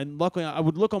 Sweet. And luckily, I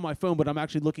would look on my phone, but I'm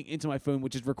actually looking into my phone,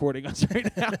 which is recording us right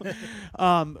now.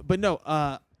 But no,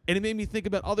 and it made me think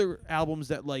about other albums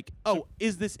that like,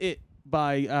 Is This It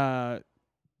by.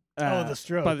 The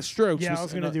Strokes. By the Strokes. Yeah, I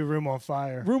was gonna do Room on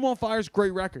Fire. Room on Fire is a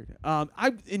great record.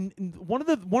 In one of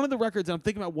the records I'm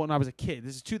thinking about when I was a kid.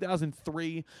 This is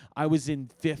 2003. I was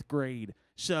in 5th grade.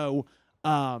 So,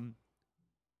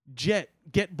 Get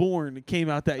Born came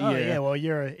out that year. Oh, yeah. Well,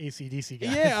 you're an AC/DC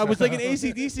guy. Yeah, I was like an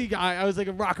AC/DC guy. I was like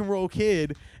a rock and roll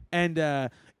kid. And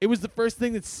it was the first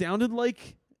thing that sounded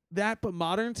like that, but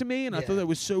modern to me. And I thought that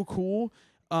was so cool.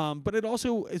 But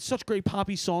it's such great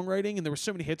poppy songwriting. And there were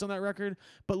so many hits on that record.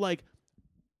 But like,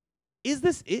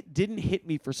 it didn't hit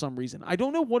me for some reason. I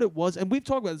don't know what it was. And we've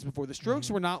talked about this before. The Strokes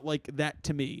were not like that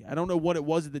to me. I don't know what it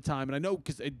was at the time. And I know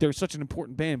because they're such an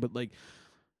important band. But like,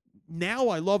 now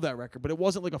I love that record, but it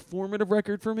wasn't like a formative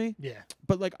record for me. Yeah.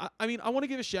 But like, I mean, I want to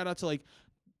give a shout out to like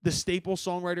the staple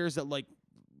songwriters that like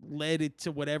led it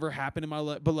to whatever happened in my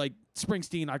life. But like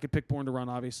Springsteen, I could pick Born to Run,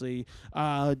 obviously.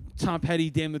 Tom Petty,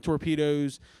 Damn the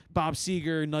Torpedoes. Bob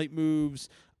Seger, Night Moves.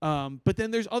 But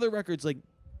then there's other records like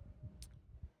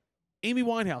Amy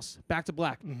Winehouse, Back to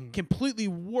Black, completely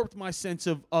warped my sense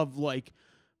of like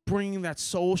bringing that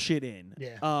soul shit in.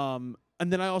 Yeah.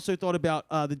 And then I also thought about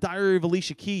The Diary of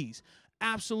Alicia Keys.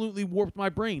 Absolutely warped my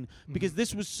brain because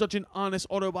this was such an honest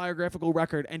autobiographical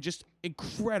record and just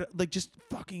incredible, like just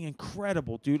fucking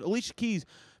incredible, dude. Alicia Keys,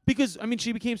 because I mean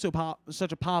she became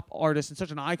such a pop artist and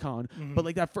such an icon, but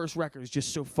like that first record is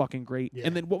just so fucking great. Yeah.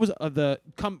 And then what was the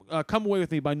Come Away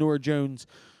With Me by Norah Jones?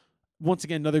 Once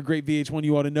again, another great VH1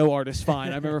 You Ought to Know artist.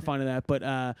 Fine, I remember finding that,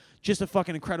 but just a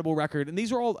fucking incredible record. And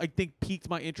these are all I think piqued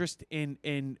my interest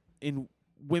in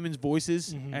women's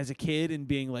voices as a kid and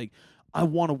being like, I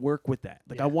want to work with that.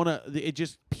 Like I want to. It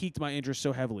just piqued my interest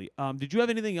so heavily. Did you have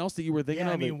anything else that you were thinking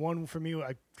of? I mean, one for me,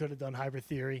 I could have done Hybrid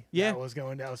Theory. Yeah, that was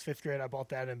 5th grade. I bought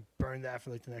that and burned that for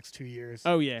like the next 2 years.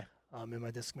 Oh yeah. In my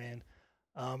Discman.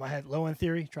 I had Low End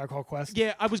Theory, Tribe Called Quest.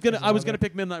 Yeah, I was gonna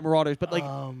pick Midnight Marauders, but like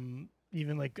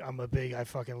even like I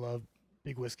fucking love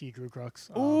Big Whiskey, Gru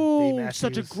Crux. Oh,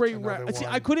 such a great record. See,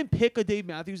 I couldn't pick a Dave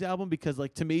Matthews album because,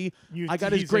 like, to me, I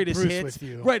got his greatest hits.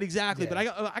 Right, exactly. Yeah.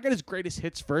 But I got his greatest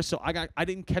hits first, so I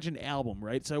didn't catch an album,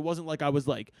 right? So it wasn't like I was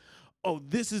like, oh,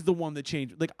 this is the one that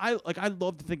changed. Like I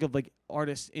love to think of like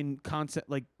artists in concept,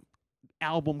 like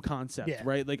album concept,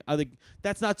 right? Like I think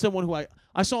that's not someone who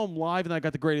I saw him live and I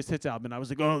got the greatest hits album and I was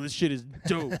like, oh, this shit is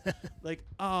dope. Like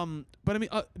but I mean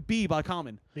B by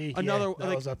Common. Another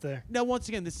that was up there. Now once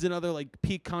again, this is another like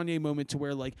peak Kanye moment to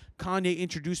where like Kanye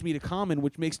introduced me to Common,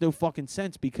 which makes no fucking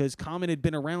sense because Common had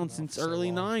been around since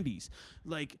early 90s.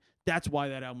 Like that's why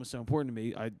that album was so important to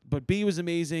me. But B was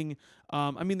amazing.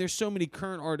 I mean, there's so many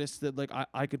current artists that like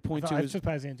I could point to. I was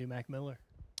surprised he didn't do Mac Miller.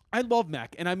 I love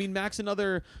Mac, and I mean Mac's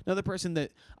another person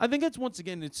that I think it's once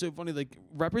again it's so funny. Like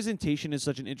representation is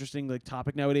such an interesting like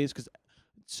topic nowadays because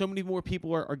so many more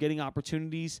people are getting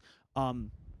opportunities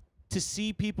to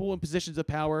see people in positions of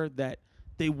power that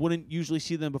they wouldn't usually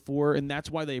see them before, and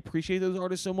that's why they appreciate those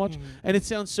artists so much. And it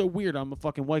sounds so weird. I'm a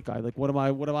fucking white guy. Like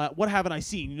what haven't I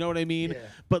seen? You know what I mean? Yeah.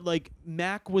 But like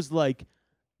Mac was like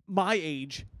my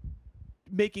age,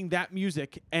 making that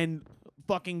music and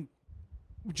fucking.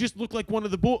 Just look like one of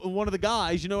the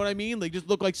guys, you know what I mean? Like just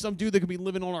look like some dude that could be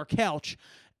living on our couch.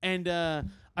 And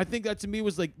I think that to me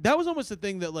was like that was almost the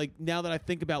thing that like now that I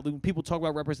think about when people talk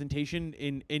about representation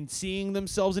in seeing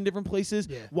themselves in different places,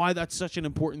 why that's such an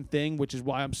important thing, which is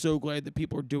why I'm so glad that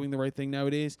people are doing the right thing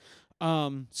nowadays.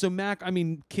 So Mac, I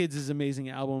mean, Kids is an amazing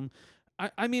album.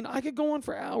 I mean, I could go on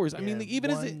for hours. I mean, even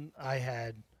as I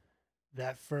had.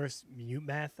 That first Mute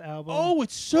Math album. Oh,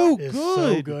 it's so good.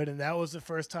 So good. And that was the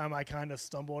first time I kind of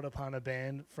stumbled upon a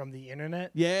band from the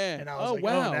internet. Yeah. And I was like,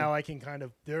 wow. Oh, now I can kind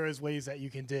of, there is ways that you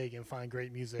can dig and find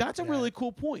great music. That's a really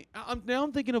cool point. Now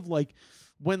I'm thinking of like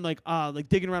when like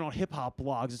digging around on hip hop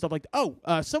blogs and stuff like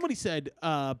that. Somebody said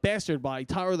Bastard by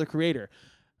Tyler, the Creator.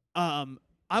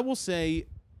 I will say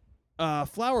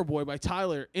Flower Boy by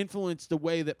Tyler influenced the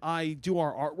way that I do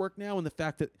our artwork now and the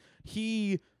fact that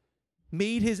he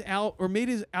made his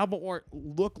album art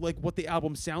look like what the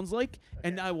album sounds like,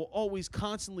 and I will always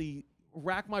constantly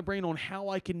rack my brain on how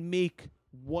I can make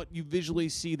what you visually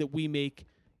see that we make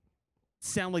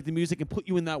sound like the music and put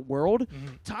you in that world.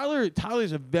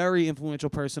 Tyler's a very influential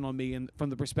person on me, and from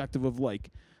the perspective of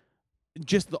like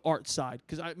just the art side,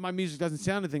 because my music doesn't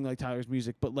sound anything like Tyler's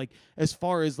music, but like as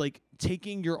far as like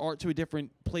taking your art to a different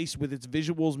place with its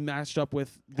visuals matched up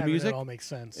with the music, it all makes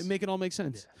sense. It all makes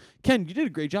sense. Yeah. Ken, you did a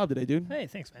great job today, dude. Hey,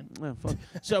 thanks, man. Oh, fuck.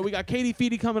 So we got Katie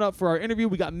Feedy coming up for our interview.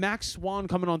 We got Max Swan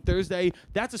coming on Thursday.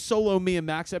 That's a solo me and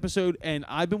Max episode, and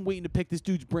I've been waiting to pick this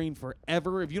dude's brain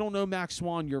forever. If you don't know Max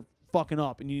Swan, you're fucking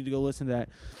up, and you need to go listen to that.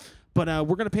 But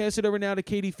we're gonna pass it over now to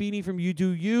Katie Feedy from You Do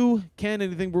You. Ken,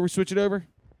 anything where we switch it over?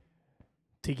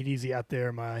 Take it easy out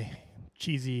there, my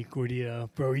cheesy gordita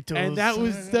burritos. And that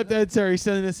was Stepdad Terry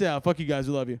sending us out. Fuck you guys.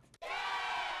 We love you.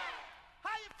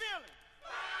 How you feeling?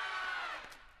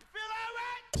 You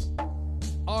feel all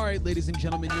right? All right, ladies and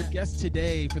gentlemen, your guest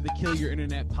today for the Kill Your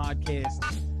Internet podcast,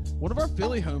 one of our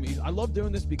Philly homies. I love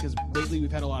doing this because lately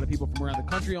we've had a lot of people from around the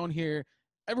country on here.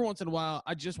 Every once in a while,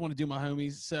 I just want to do my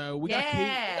homies. So we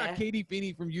got Katie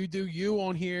Feeney from You Do You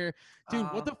on here. Dude,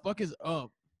 what the fuck is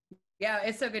up? Yeah,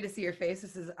 it's so good to see your face.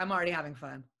 I'm already having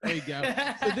fun. There you go.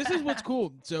 So this is what's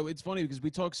cool. So it's funny because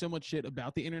we talk so much shit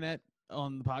about the internet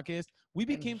on the podcast. We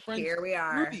became friends here we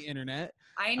are. through the internet.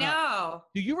 I know.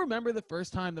 Do you remember the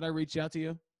first time that I reached out to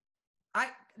you?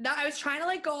 I was trying to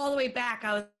like go all the way back.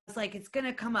 I was like, it's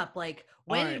gonna come up. Like,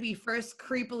 when did we first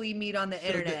creepily meet on the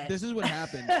internet? This is what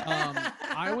happened.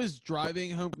 I was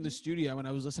driving home from the studio and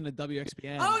I was listening to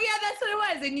WXPN. Oh yeah, that's what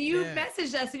it was. And you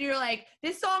messaged us and you were like,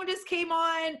 "This song just came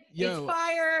on. It's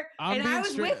fire." And I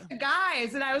was with the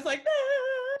guys and I was like,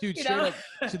 dude, straight up.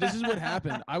 So this is what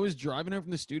happened. I was driving home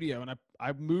from the studio and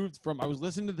I was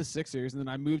listening to the Sixers and then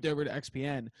I moved over to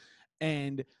XPN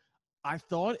and I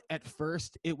thought at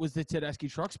first it was the Tedeschi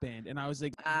Trucks Band. And I was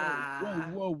like,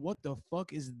 whoa, what the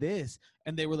fuck is this?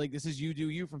 And they were like, this is You Do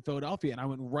You from Philadelphia. And I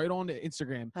went right on to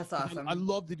Instagram. That's awesome. I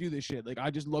love to do this shit. Like, I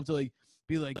just love to like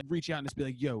be like, reach out and just be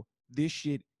like, yo, this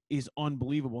shit is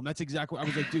unbelievable. And that's exactly what I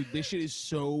was like, dude, this shit is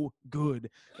so good.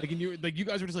 Like, and you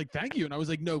guys were just like, thank you. And I was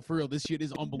like, no, for real, this shit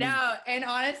is unbelievable. No, and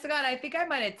honest to God, I think I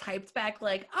might have typed back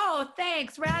like, oh,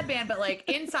 thanks, rad band. But like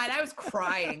inside I was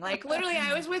crying. Like literally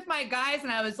I was with my guys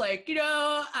and I was like,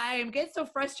 I get so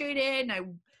frustrated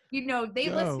and they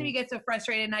listen to me get so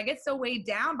frustrated and I get so weighed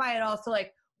down by it all. So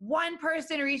like one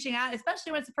person reaching out,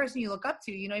 especially when it's a person you look up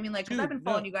to, you know what I mean? Like, cause I've been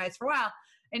following you guys for a while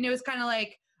and it was kind of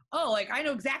like, oh, like I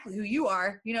know exactly who you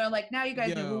are, like now you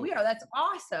guys know who we are. That's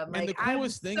awesome. And like the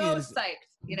coolest thing so is,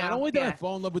 psyched, not only did I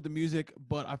fall in love with the music,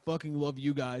 but I fucking love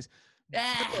you guys.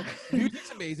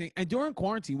 Music's amazing. And during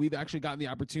quarantine, we've actually gotten the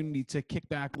opportunity to kick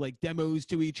back like demos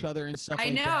to each other and stuff. I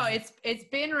know it's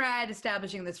been rad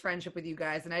establishing this friendship with you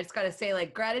guys. And I just got to say,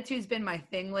 like, gratitude's been my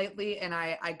thing lately. And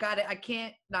I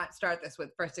can't not start this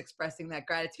with first expressing that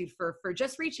gratitude for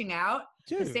just reaching out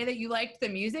to say that you liked the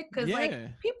music. Cause like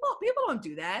people don't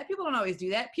do that. People don't always do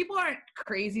that. People aren't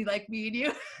crazy like me and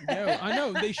you. No, I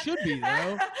know they should be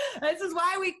though. This is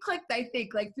why we clicked, I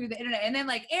think, like through the internet. And then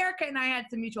like Erica and I had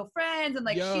some mutual friends and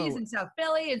like she's in South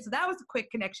Philly. And so that was a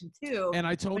quick connection too. And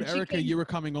I told Erica you were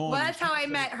coming on. Well, that's how I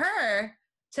met her.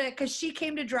 Because she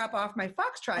came to drop off my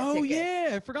Foxtrot ticket. Oh yeah,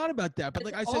 I forgot about that. But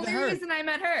like I said to her, only reason I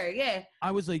met her,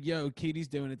 I was like, "Yo, Katie's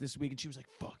doing it this week," and she was like,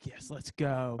 "Fuck yes, let's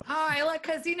go." Oh, I like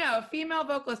because female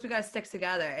vocalists, we gotta stick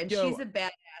together, and she's a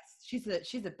badass. She's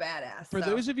a badass. For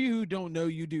those of you who don't know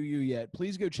You Do You yet,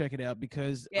 please go check it out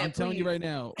because I'm telling you right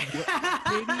now,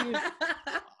 Katie.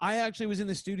 I actually was in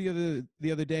the studio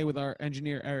the other day with our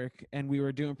engineer Eric, and we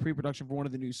were doing pre-production for one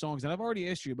of the new songs. And I've already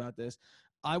asked you about this.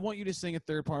 I want you to sing a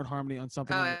third-part harmony on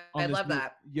something. I love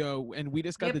that. Yo, and we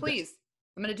just got please.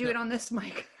 I'm gonna do it on this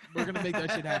mic. We're gonna make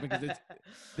that shit happen because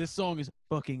this song is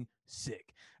fucking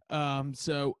sick.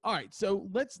 So all right, so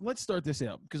let's start this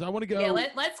out because I want to go. Yeah,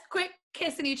 let's quit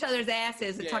kissing each other's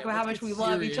asses and talk about how much we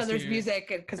love each other's music,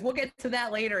 because we'll get to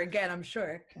that later again, I'm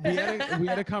sure. We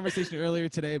had a conversation earlier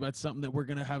today about something that we're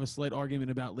gonna have a slight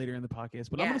argument about later in the podcast,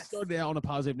 but I'm gonna start it out on a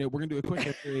positive note. We're gonna do a quick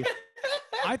history.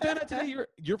 I found out today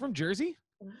you're from Jersey.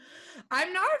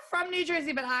 I'm not from New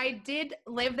Jersey, but I did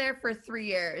live there for 3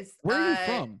 years. Where are you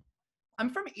from?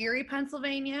 I'm from Erie,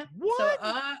 Pennsylvania. What?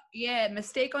 So,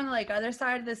 mistake on the like other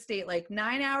side of the state, like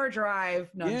 9-hour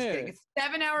drive. No, I'm just kidding. It's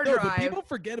 7-hour drive. But people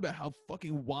forget about how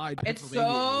fucking wide Pennsylvania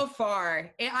is. It's so far.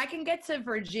 I can get to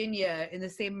Virginia in the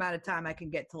same amount of time I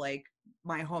can get to like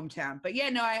my hometown. But yeah,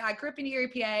 no, I grew up in Erie,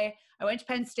 PA. I went to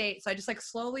Penn State, so I just like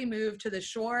slowly moved to the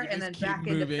shore and then back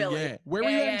into Philly. Yeah. Where were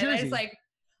you in Jersey? It's like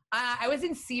I was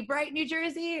in Seabright, New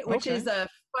Jersey, which is a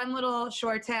fun little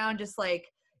shore town, just like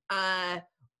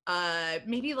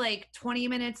maybe like 20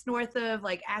 minutes north of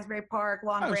like Asbury Park,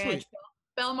 Long Branch.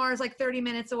 Belmar's like 30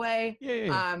 minutes away.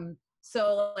 Yeah.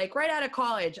 So like right out of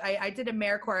college, I did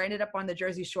AmeriCorps. I ended up on the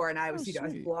Jersey Shore, and I was, I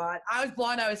was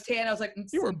blonde. I was tan. I was like,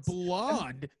 you were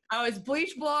blonde. I was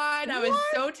bleach blonde. What? I was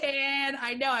so tan.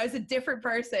 I know. I was a different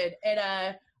person, and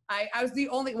I was the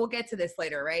only, we'll get to this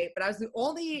later, right? But I was the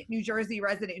only New Jersey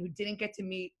resident who didn't get to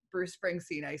meet Bruce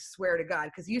Springsteen, I swear to God,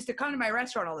 because he used to come to my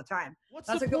restaurant all the time. What's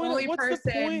the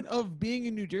point of being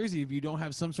in New Jersey if you don't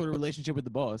have some sort of relationship with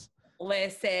the boss?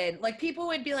 Listen, like people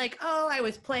would be like, oh, I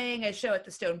was playing a show at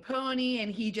the Stone Pony,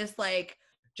 and he just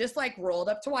rolled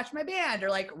up to watch my band, or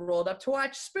like rolled up to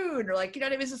watch Spoon, or like, you know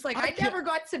what I mean? It's just like, I never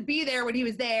got to be there when he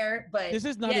was there, but this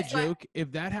is not a joke.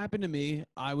 If that happened to me,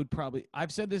 I would probably,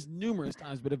 I've said this numerous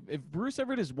times, but if Bruce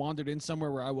ever just wandered in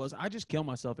somewhere where I was, I just kill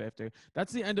myself after.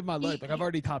 That's the end of my life. Like I've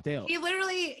already topped out.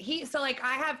 So like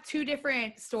I have 2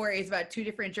 different stories about 2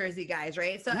 different Jersey guys,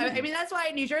 right? So I mean, that's why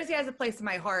New Jersey has a place in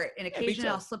my heart, and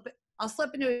occasionally I'll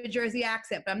slip into a Jersey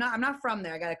accent, but I'm not from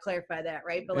there. I got to clarify that,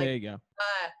 right? But like, there you go.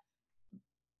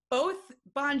 Both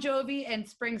Bon Jovi and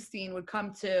Springsteen would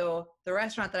come to the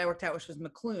restaurant that I worked at, which was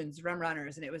McClune's Rum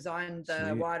Runners, and it was on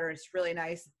the water. It's really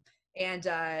nice. And,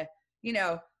 you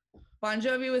know, Bon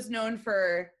Jovi was known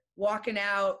for walking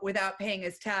out without paying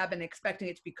his tab and expecting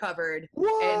it to be covered.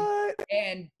 What?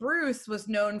 And Bruce was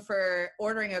known for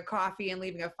ordering a coffee and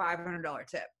leaving a $500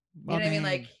 tip. You know what I mean?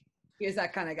 Like, he was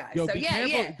that kind of guy. Yo, so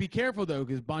be careful though,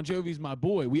 because Bon Jovi's my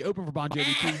boy. We opened for Bon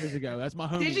Jovi 2 years ago. That's my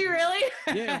homie. Did you really?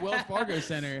 Yeah, Wells Fargo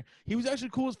Center. He was actually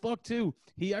cool as fuck too.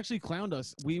 He actually clowned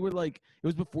us. We were like, it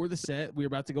was before the set. We were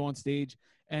about to go on stage,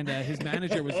 and his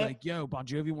manager was like, "Yo, Bon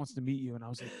Jovi wants to meet you," and I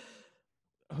was like,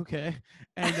 "Okay."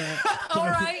 And all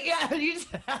right,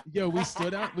 yeah. Yo, we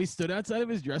stood outside of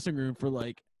his dressing room for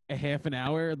like a half an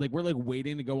hour. Like we're like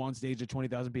waiting to go on stage to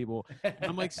 20,000 people. And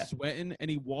I'm like sweating, and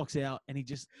he walks out, and he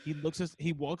looks us.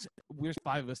 He walks. There's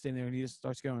 5 of us standing there, and he just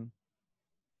starts going,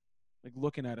 like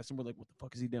looking at us, and we're like, "What the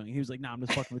fuck is he doing?" He was like, "Nah, I'm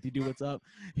just fucking with you, dude. What's up?"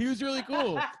 He was really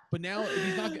cool, but now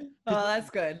he's not. Oh, that's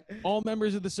good. All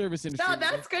members of the service industry. No,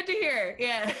 that's good to hear.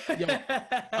 Yeah.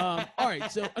 All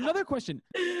right. So another question.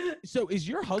 So is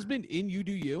your husband in You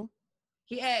Do You?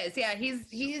 He is. Yeah. He's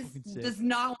does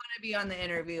not want to be on the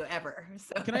interview ever.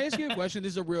 So. Can I ask you a question?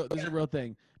 This is a real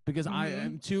thing, because I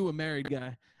am too a married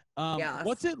guy. Yes.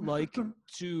 What's it like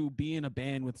to be in a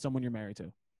band with someone you're married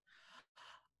to?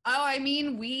 Oh, I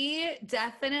mean, we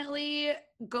definitely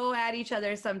go at each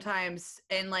other sometimes,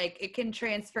 and like it can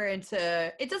transfer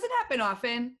into, it doesn't happen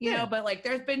often, you know, but like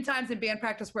there's been times in band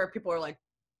practice where people are like,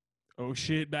 "Oh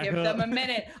shit, back give up. them a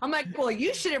minute." I'm like, well,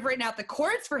 you should have written out the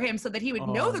chords for him so that he would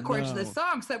know the chords of the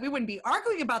song, so that we wouldn't be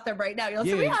arguing about them right now. You know,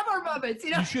 so we have our moments, you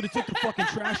know. You should have took the fucking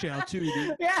trash out too,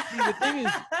 dude. Yeah. See, the thing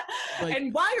is, like,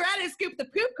 and while you're at it, scoop the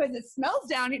poop because it smells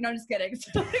down here. No, I'm just kidding.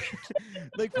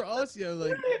 like for us, you know,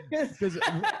 like, because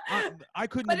I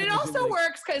couldn't. But it also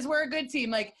works because we're a good team.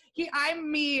 Like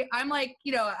I'm me. I'm like,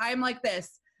 you know, I'm like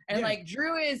this, and like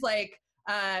Drew is like,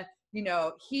 you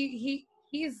know,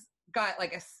 he's got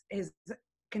like his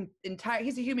entire,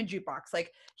 he's a human jukebox. Like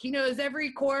he knows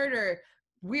every chord or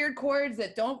weird chords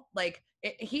that don't like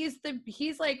he's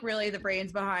like really the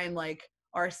brains behind like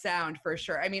our sound for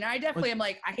sure. I mean, I definitely am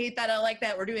like, I hate that, I like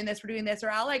that, we're doing this,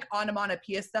 or I'll like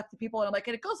onomatopoeia stuff to people, and I'm like,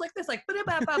 and it goes like this, like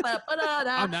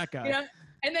I'm that guy, you know.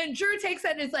 And then Drew takes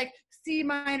that and it's like C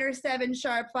minor 7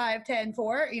 sharp 5 10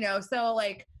 4, you know. So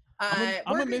like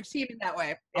we're a mixed team in that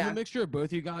way. Yeah. I'm a mixture of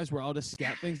both you guys, where I'll just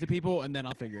scat things to people and then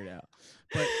I'll figure it out.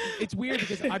 But it's weird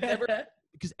because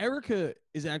because Erica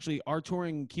is actually our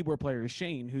touring keyboard player is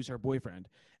Shane, who's her boyfriend.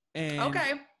 And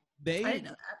I they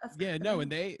didn't know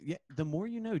that. The more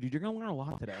you know, dude, you're gonna learn a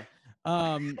lot today.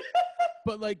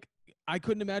 But like I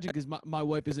couldn't imagine, because my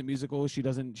wife isn't musical. She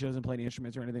doesn't play any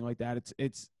instruments or anything like that.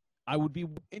 It's I would be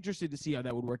interested to see how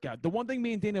that would work out. The one thing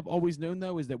me and Dana have always known,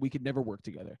 though, is that we could never work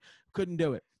together. Couldn't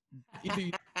do it.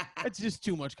 It's just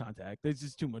too much contact. There's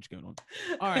just too much going on.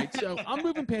 All right, so I'm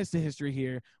moving past the history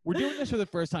here. We're doing this for the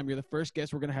first time. You're the first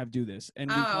guest we're going to have do this.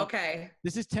 And okay.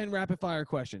 This is 10 rapid-fire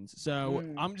questions. So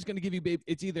I'm just going to give you, babe,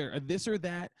 it's either a this or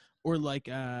that, or like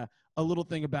a little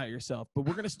thing about yourself. But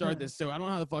we're going to start this, so I don't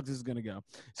know how the fuck this is going to go.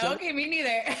 So, okay, me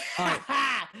neither. All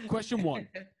right, question 1.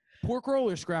 Pork roll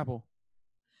or scrapple?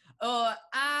 Oh,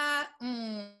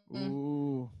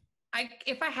 Ooh.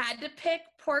 If I had to pick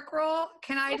pork roll,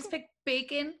 can I just pick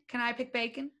bacon? Can I pick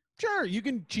bacon? Sure, you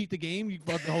can cheat the game. You can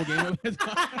fuck the whole game up.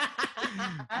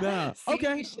 No. See,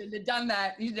 Okay. you shouldn't have done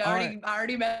that. You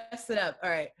already messed it up.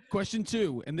 All right. Question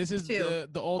 2, and this is the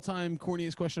all-time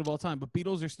corniest question of all time, but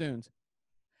Beatles or Stones?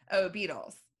 Oh,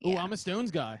 Beatles. Yeah. Oh, I'm a Stones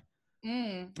guy. I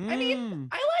mean,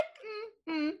 I like.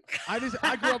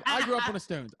 I grew up on a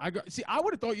Stones. See, I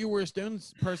would have thought you were a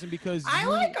Stones person because I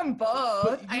like them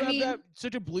both. I mean, that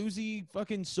such a bluesy,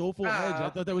 fucking soulful edge. I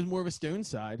thought that was more of a Stones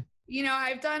side. You know,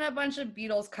 I've done a bunch of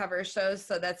Beatles cover shows,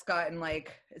 so that's gotten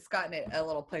it a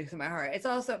little place in my heart. It's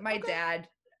also my dad.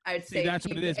 I'd say that's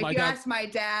what it is. If you asked my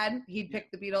dad, he'd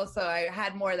pick the Beatles, so I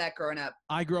had more of that growing up.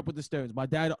 I grew up with the Stones. My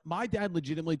dad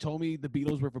legitimately told me the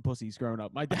Beatles were for pussies growing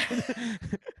up. My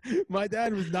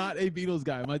dad was not a Beatles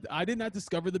guy. I did not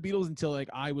discover the Beatles until like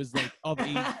I was like of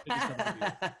age.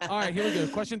 All right, here we go.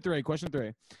 Question 3.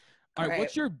 All right,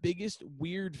 what's your biggest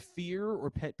weird fear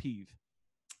or pet peeve?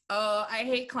 Oh, I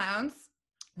hate clowns.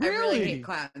 Really? I really hate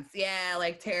clowns. Yeah,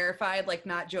 like terrified, like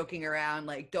not joking around.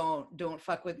 Like don't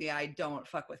fuck with me. I don't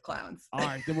fuck with clowns. All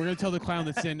right, then we're gonna tell the clown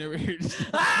that's sitting over here.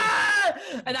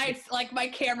 And I like my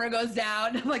camera goes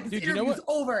down. I'm like, this Dude, interview's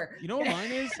over. You know what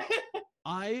mine is?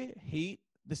 I hate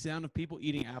the sound of people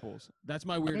eating apples. That's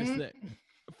my weirdest thing.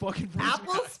 fucking freaks me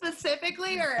Apples out.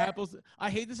 specifically, or Apples. I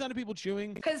hate the sound of people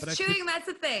chewing. because chewing, that's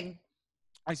the thing.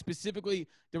 I specifically,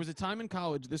 there was a time in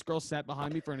college, this girl sat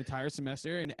behind me for an entire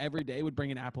semester and every day would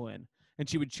bring an apple in and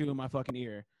she would chew in my fucking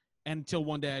ear. Until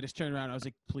one day I just turned around and I was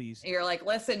like, please. You're like,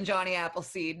 listen, Johnny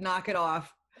Appleseed, knock it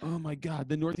off. Oh my God.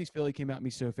 The Northeast Philly came at me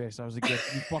so fast. I was like, can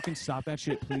you fucking stop that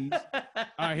shit, please? All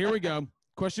right, here we go.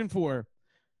 Question 4.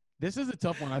 This is a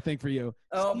tough one, I think, for you.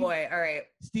 Oh boy. All right.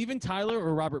 Steven Tyler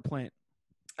or Robert Plant?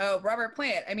 Oh, Robert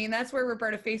Plant. I mean, that's where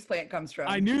Roberta Faceplant comes from.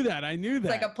 I knew that. It's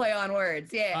like a play on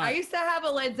words. Yeah. I used to have a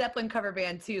Led Zeppelin cover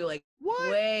band too, like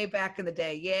way back in the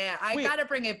day. Yeah. I got to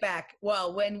bring it back.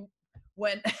 Well, when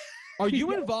Are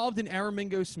you involved in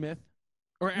Aramingo Smith?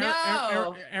 Or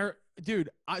No. Dude,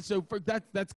 so for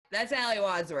that's Allie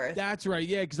Wadsworth. That's right.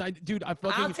 Yeah, because I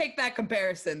fucking. I'll take that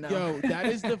comparison though. Yo, that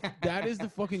is the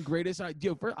fucking greatest. I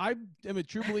am a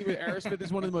true believer. Aerosmith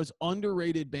is one of the most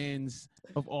underrated bands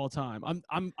of all time.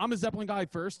 I'm a Zeppelin guy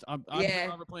first. I'm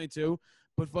Robert Plant too.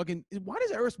 But fucking, why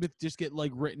does Aerosmith just get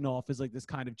like written off as like this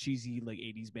kind of cheesy like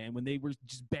 '80s band when they were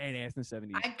just badass in the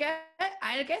 '70s?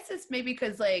 I guess it's maybe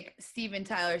because like Steven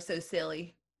Tyler's so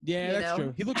silly. Yeah, that's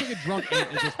true. He looks like a drunk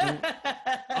ant at this point.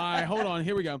 All right, hold on.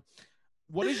 Here we go.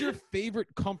 What is your favorite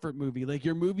comfort movie? Like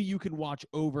your movie you can watch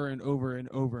over and over and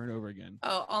over and over again?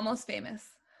 Oh, Almost Famous.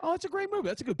 Oh, it's a great movie.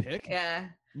 That's a good pick. Yeah.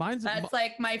 That's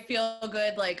like my feel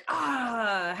good, like,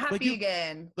 happy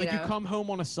again. You come home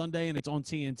on a Sunday and it's on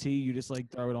TNT, you just like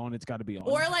throw it on, it's gotta be on.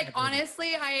 Or like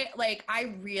honestly,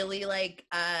 I really like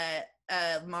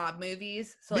mob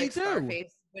movies. So Me like too.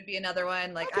 Scarface would be another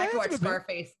one. Like Okay, I could watch that's a good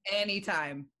Scarface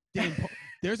anytime. Damn,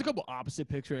 there's a couple opposite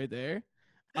picks right there.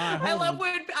 I love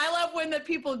when the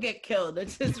people get killed.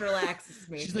 It just relaxes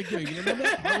me. She's like, yo, you remember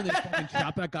that part when they fucking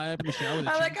chop that guy up in the shower with a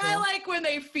chainsaw? I like when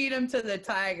they feed him to the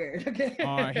tiger. Okay.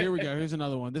 All right, here we go. Here's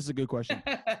another one. This is a good question.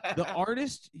 The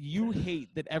artist you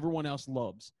hate that everyone else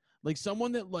loves. Like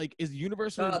someone that like is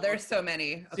universal. Oh, there's so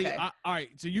many. Okay. See, all right,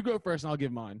 so you go first and I'll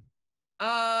give mine.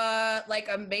 Like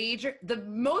the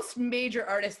most major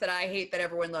artist that I hate that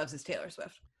everyone loves is Taylor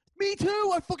Swift. Me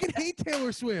too. I fucking hate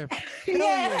Taylor Swift.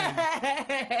 Yeah.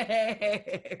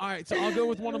 All right, so I'll go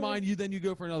with one of mine. You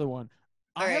go for another one.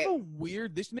 All I right. have a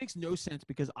weird. This makes no sense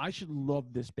because I should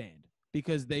love this band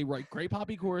because they write great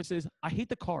poppy choruses. I hate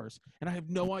the Cars, and I have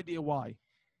no idea why.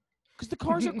 Because the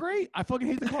Cars are great. I fucking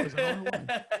hate the Cars. I don't know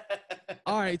why.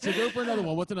 All right, so go for another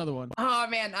one. What's another one? Oh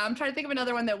man, I'm trying to think of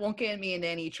another one that won't get me into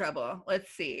any trouble. Let's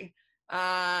see.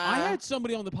 I had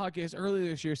somebody on the podcast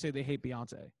earlier this year say they hate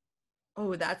Beyonce.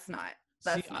 Oh, that's not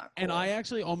cool. And I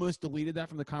actually almost deleted that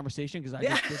from the conversation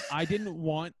because I didn't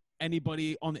want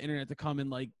anybody on the internet to come and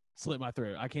like slit my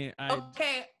throat. Okay,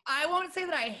 I won't say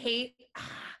that I hate.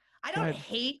 I don't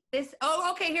hate this.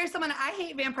 Oh, okay. Here's someone. I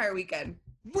hate Vampire Weekend.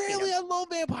 Really? I love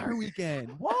Vampire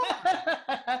Weekend. What?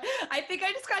 I think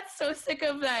I just got so sick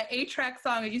of that 8-track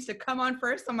song. It used to come on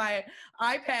first on my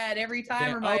iPad every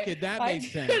time. Okay, that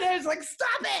makes sense. And I was like, stop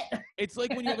it. It's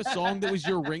like when you have a song that was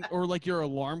your ring or like your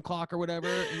alarm clock or whatever.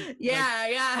 And,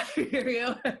 yeah.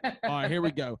 All right, here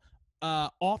we go.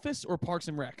 Office or Parks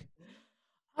and Rec?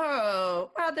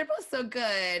 Oh, wow, they're both so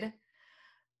good.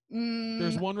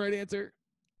 There's one right answer.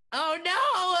 Oh, no.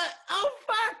 Oh,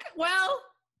 fuck. Well,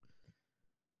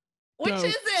 which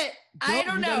is it? I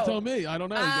don't know. You gotta tell me. I don't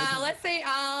know. Let's say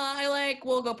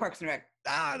we'll go Parks and Rec.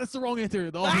 That's the wrong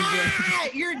answer.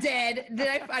 You're dead.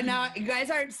 Now you guys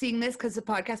aren't seeing this because the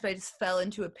podcast, but I just fell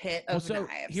into a pit of knives.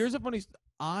 Here's a funny.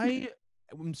 I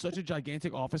am such a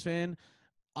gigantic Office fan.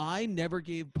 I never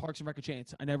gave Parks and Rec a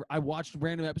chance. I watched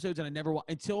random episodes and I never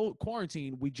until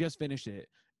quarantine. We just finished it.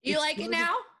 You like it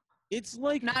now? It's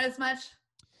like not as much.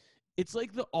 It's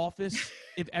like The Office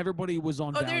if everybody was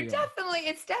on. Oh,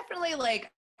 it's definitely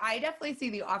like I definitely see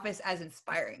The Office as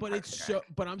inspiring. But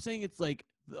but I'm saying it's like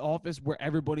The Office where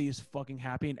everybody is fucking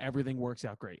happy and everything works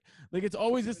out great. Like it's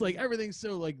always just like everything's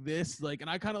so like this like, and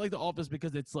I kind of like The Office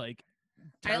because it's like.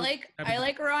 I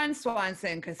like Ron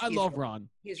Swanson because I love Ron.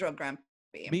 He's real grumpy.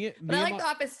 But I like The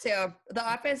Office too. The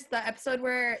Office, the episode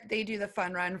where they do the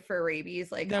fun run for rabies,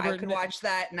 like I could watch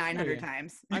that 900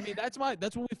 times. I mean, that's what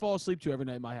we fall asleep to every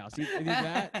night in my house. Either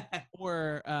that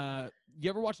or you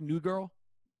ever watch New Girl?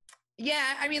 Yeah,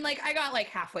 I mean, like I got like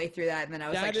halfway through that, and then I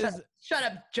was shut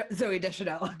up, Zooey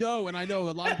Deschanel. No, and I know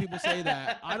a lot of people say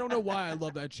that. I don't know why I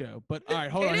love that show, but all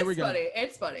right, hold on, here we go.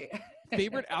 It's funny.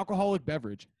 Favorite alcoholic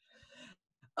beverage?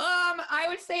 I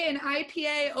would say an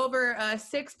IPA over 6%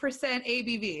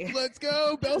 ABV. Let's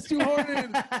go, Bell's Two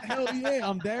Hearted. Hell yeah,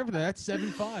 I'm there for that. That's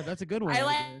 7.5. That's a good one.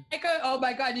 Oh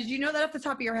my god, did you know that off the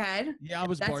top of your head? Yeah, I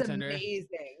was bartender. That's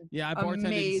amazing. Yeah, I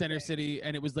bartended in Center City,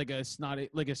 and it was like a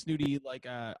snooty like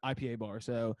IPA bar.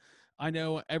 So I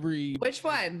know every Which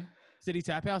one? City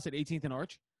Tap House at 18th and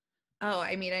Arch. Oh,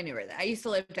 I mean, I knew where that. I used to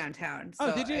live downtown. So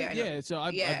Oh, did you? I know. Yeah. So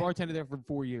I bartended there for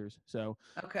 4 years. So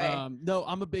Okay. no,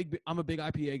 I'm a big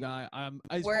IPA guy.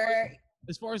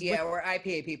 As far as we're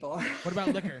IPA people. What about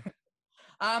liquor?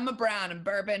 I'm a brown and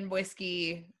bourbon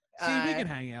whiskey. See, we can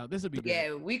hang out. This would be great.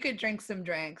 Yeah, we could drink some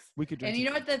drinks. We could drink. And you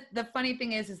know what the funny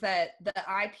thing is that the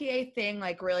IPA thing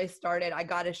like really started. I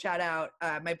got to shout out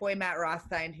my boy Matt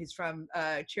Rothstein, who's from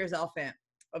Cheers Elephant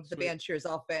of the band Cheers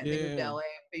Elephant. They moved to LA,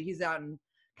 but he's out in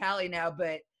Cali now.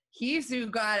 But he's who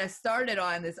got us started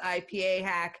on this IPA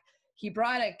hack. He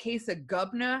brought a case of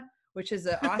Gubna, which is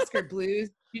an Oscar Blues.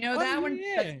 You know that one?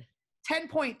 Yeah.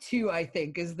 10.2, I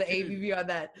think, is the ABV on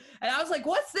that. And I was like,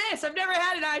 what's this? I've never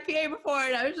had an IPA before.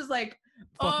 And I was just like,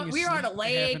 oh, we were on a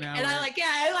lake. And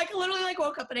I literally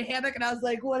woke up in a hammock and I was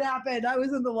like, what happened? I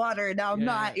was in the water and now I'm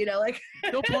not,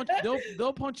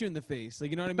 they'll punch you in the face. Like,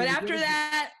 you know what I mean? But after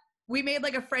that, we made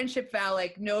like a friendship vow,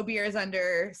 like no beers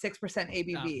under 6%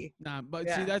 ABV. Nah, but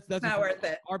see, that's not worth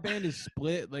it. Our band is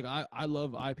split. Like I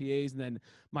love IPAs. And then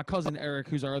my cousin Eric,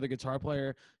 who's our other guitar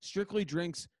player, strictly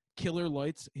drinks Killer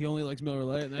Lights. He only likes Miller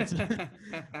Lite. And that's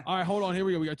all right. Hold on. Here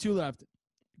we go. We got 2 left.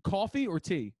 Coffee or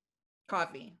tea?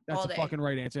 Coffee. That's all the day. fucking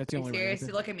right answer. That's the only Seriously, right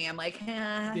answer. look at me. I'm like,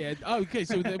 yeah. Oh, okay.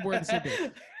 So we're at the same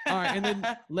page. All right. And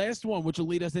then last one, which will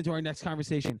lead us into our next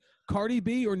conversation: Cardi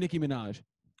B or Nicki Minaj?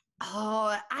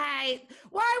 Oh,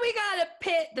 why we gotta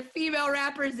pit the female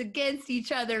rappers against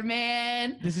each other,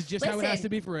 man? This is just how it has to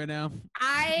be for right now.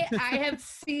 I have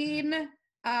seen.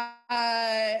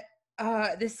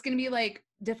 This is gonna be like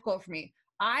difficult for me.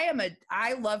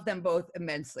 I love them both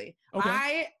immensely.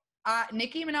 Okay.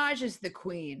 Nicki Minaj is the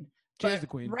queen. She is the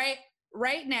queen.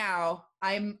 Right now,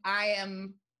 I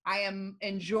am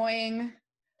enjoying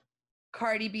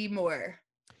Cardi B more.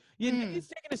 Yeah, Nicki's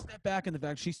taking a step back in the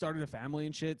fact she started a family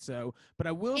and shit. So, but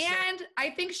I will say, and I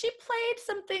think she played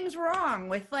some things wrong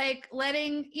with like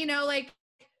letting,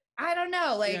 I don't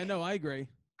know, like. Yeah, no, I agree.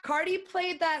 Cardi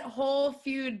played that whole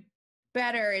feud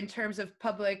better in terms of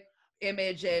public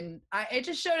image, and it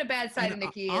just showed a bad side of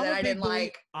Nicki that I didn't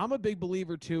like. I'm a big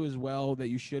believer too, as well, that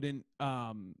you shouldn't.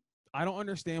 I don't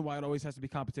understand why it always has to be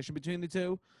competition between the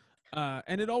two.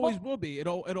 And it always will be.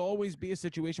 It'll always be a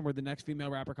situation where the next female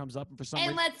rapper comes up and for some reason.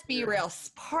 And let's be real,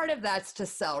 part of that's to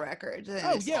sell records.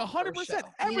 Oh yeah, 100%.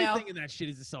 Everything in that shit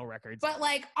is to sell records. But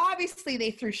like, obviously,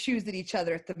 they threw shoes at each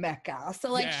other at the Met Gala,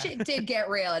 so like, shit did get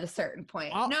real at a certain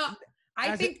point.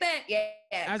 I think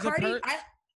Cardi.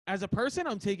 As a person,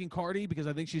 I'm taking Cardi because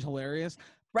I think she's hilarious.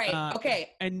 Right.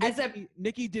 Okay. And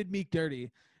Nicki did Meek dirty.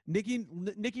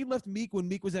 Nicki left Meek when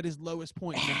Meek was at his lowest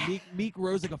point. And Meek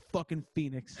rose like a fucking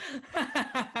phoenix.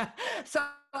 So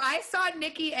I saw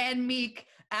Nicki and Meek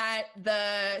at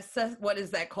the, what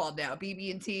is that called now?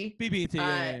 BB&T? BB&T,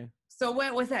 yeah. So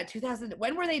when was that?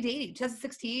 When were they dating?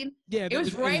 2016? Yeah. It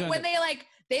was right when they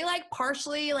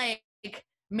partially like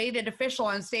made it official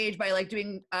on stage by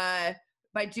doing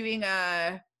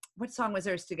what song was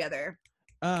theirs together?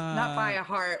 Not Buy a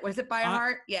Heart. Was it Buy a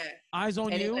Heart? Yeah. Eyes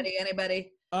on You?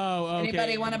 Anybody? Oh, okay.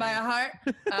 Anybody want to buy a heart?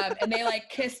 And they like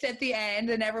kissed at the end,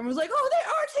 and everyone was like, "Oh,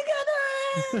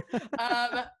 they are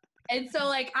together." And so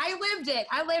like I lived it.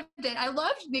 I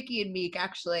loved Nicki and Meek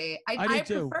actually. I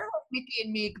prefer Nicki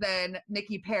and Meek than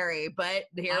Nicki Perry, but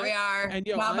here we are. And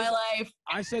not my life.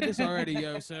 I said this already,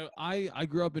 yo. So I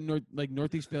grew up in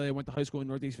Northeast Philly. I went to high school in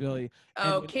Northeast Philly.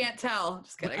 Oh, can't tell.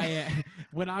 Just kidding.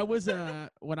 When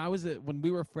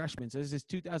we were freshmen, so this is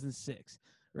 2006,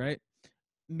 right?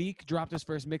 Meek dropped his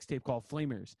first mixtape called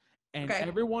Flamers, and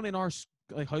everyone in our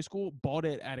high school bought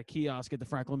it at a kiosk at the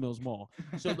Franklin Mills Mall.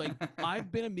 So like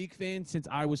I've been a Meek fan since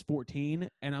I was 14,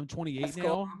 and I'm 28 That's now.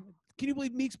 Cool. Can you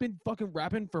believe Meek's been fucking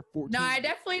rapping for 14? No, I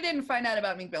definitely didn't find out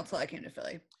about Meek until I came to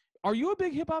Philly. Are you a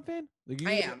big hip hop fan?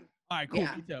 I am. All right, cool.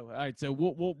 Yeah. All right, so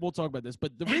we'll talk about this.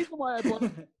 But the reason why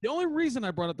the only reason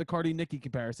I brought up the Cardi Nicki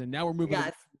comparison. Now we're moving on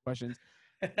to questions.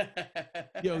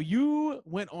 Yo, you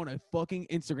went on a fucking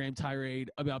Instagram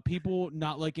tirade about people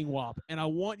not liking WAP, and I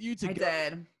want you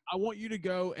to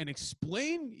go and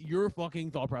explain your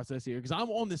fucking thought process here, because I'm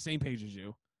on the same page as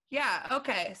you. Yeah,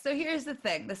 okay. So here's the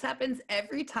thing. This happens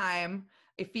every time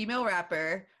a female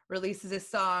rapper releases a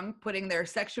song putting their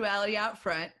sexuality out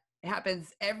front. It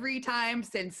happens every time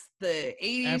since the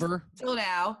 80s till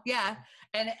now. Yeah.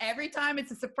 And every time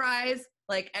it's a surprise.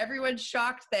 Like everyone's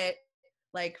shocked that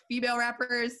like female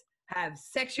rappers have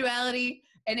sexuality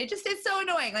And it's so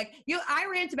annoying. Like I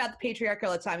rant about the patriarchy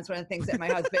all the time. It's one of the things that my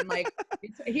husband like.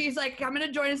 He's like, I'm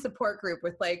gonna join a support group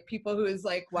with like people whose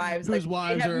like wives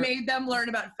have made them learn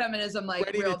about feminism like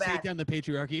ready real to bad. take down the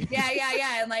patriarchy.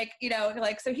 Yeah. And like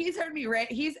like so he's heard me rant.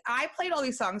 I played all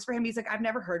these songs for him. He's like, I've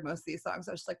never heard most of these songs.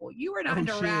 I was just like, well, you were not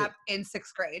into rap in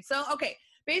 6th grade. So okay,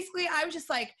 basically, I was just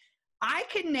like, I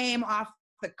can name off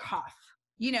the cuff,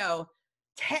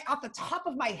 off the top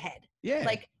of my head,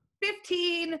 like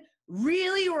 15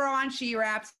 really raunchy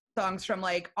rap songs from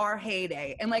like our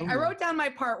heyday. And like I wrote down my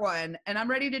part 1 and I'm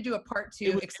ready to do a part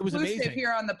 2 exclusive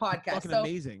here on the podcast. So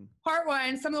amazing. Part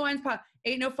 1, some of the ones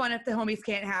ain't no fun if the homies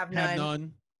can't have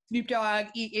none. Snoop Dogg,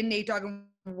 Nate Dogg, and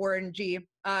Warren G.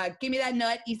 Give Me That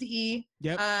Nut, Eazy-E.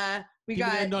 Yep. We Give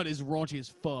got Me That Nut is raunchy as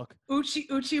fuck.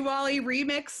 Uchi Wally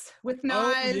remix with Nas.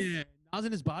 Oh, yeah. Nas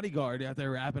and his bodyguard out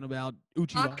there rapping about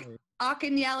Uchi Wally.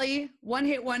 Akinyele, One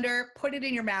Hit Wonder, Put It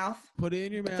in Your Mouth. Put it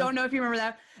in your mouth. Don't know if you remember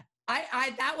that.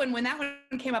 When that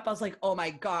one came up, I was like, oh my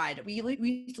God. We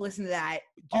used to listen to that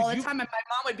all the time. And my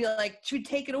mom would be like, she would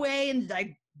take it away and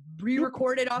like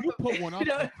re-record it off. You put one up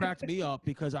that cracked me up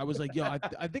because I was like, yo,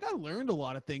 I think I learned a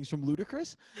lot of things from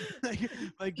Ludacris.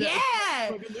 like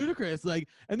Ludacris. Like,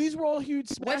 and these were all huge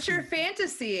smashes. What's your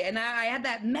fantasy? And I had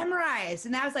that memorized.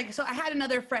 And I was like, so I had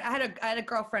another friend. I had a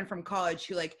girlfriend from college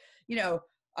who like,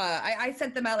 I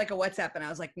sent them out like a WhatsApp and I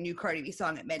was like, new Cardi B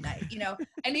song at midnight,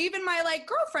 and even my like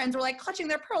girlfriends were like clutching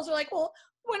their pearls. They're like, well,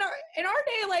 in our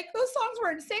day, like those songs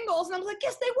weren't singles. And I was like,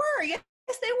 yes, they were. Yes,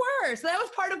 they were. So that was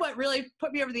part of what really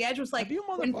put me over the edge was like,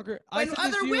 when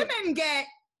other women get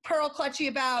pearl clutchy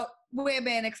about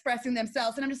women expressing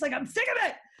themselves. And I'm just like, I'm sick of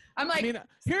it. I'm like,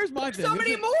 here's my thing. So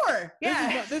many more.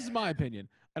 Yeah. This is my opinion.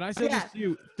 And I said this to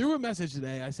you through a message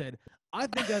today. I said, I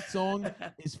think that song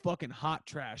is fucking hot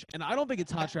trash. And I don't think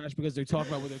it's hot trash because they're talking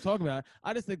about what they're talking about.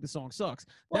 I just think the song sucks.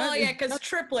 Well, because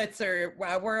triplets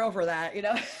we're over that,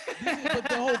 But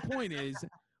the whole point is,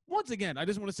 once again, I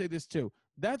just want to say this too.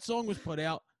 That song was put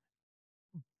out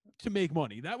to make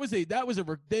money. That was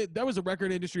a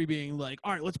record industry being like,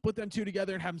 all right, let's put them two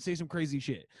together and have them say some crazy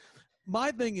shit.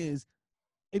 My thing is,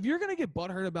 if you're gonna get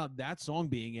butthurt about that song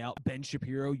being out, Ben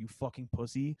Shapiro, you fucking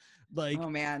pussy. Like, oh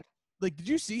man. Like, did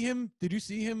you see him?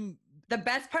 The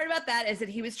best part about that is that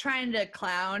he was trying to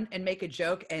clown and make a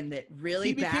joke, and that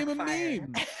really backfired. He became a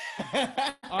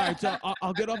meme. All right, so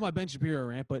I'll get off my Ben Shapiro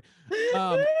rant, but we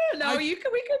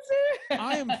could see.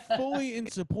 I am fully in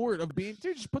support of dude,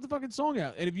 just put the fucking song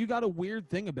out. And if you got a weird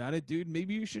thing about it, dude,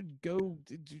 maybe you should go.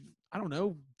 I don't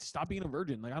know, stop being a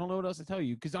virgin. Like, I don't know what else to tell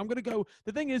you. Because I'm going to go.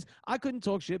 The thing is, I couldn't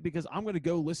talk shit because I'm going to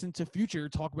go listen to Future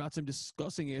talk about some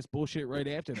disgusting ass bullshit right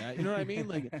after that. You know what I mean?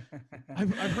 Like,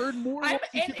 I've heard more. And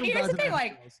here's the thing,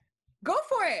 like, go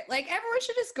for it. Like, everyone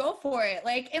should just go for it.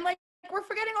 Like, and like, we're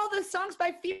forgetting all the songs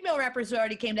by female rappers who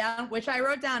already came down, which I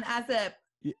wrote down as a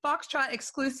Foxtrot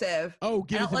exclusive. Oh,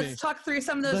 give it to me. Let's talk through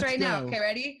some of those now. Okay,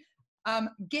 ready?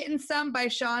 Getting Some by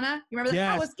Shauna. You remember that?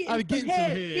 Yes. I was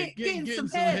getting some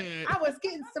head. I was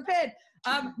getting some head.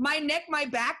 My Neck, My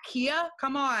Back, Kia.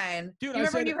 Come on. Dude, you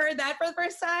remember when you heard that for the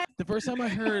first time? The first time I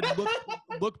heard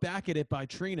Look Back at It by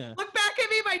Trina. Look Back at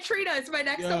Me by Trina. It's my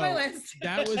next on my list.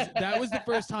 that was the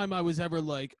first time I was ever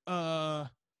like, oh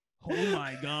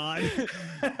my God.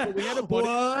 We had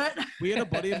a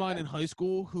buddy of mine in high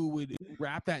school who would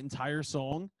rap that entire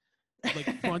song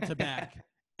like front to back.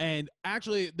 And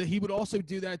actually, he would also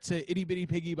do that to Itty Bitty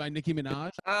Piggy by Nicki Minaj.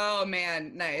 Oh,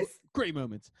 man. Nice. Great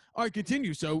moments. All right,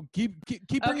 continue. So keep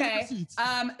bringing the receipts.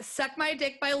 Suck My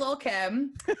Dick by Lil'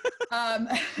 Kim.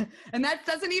 And that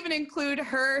doesn't even include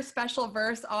her special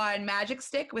verse on Magic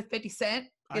Stick with 50 Cent.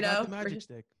 You know, the Magic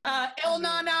Stick. Il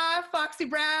Nana, Foxy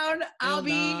Brown, I'll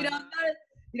Be,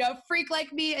 Freak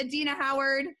Like Me, Adina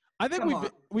Howard. I think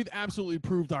we've absolutely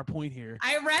proved our point here.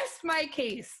 I rest my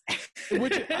case.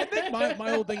 Which I think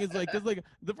my whole thing is like, cause like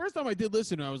the first time I did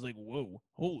listen, I was like, whoa,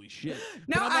 holy shit.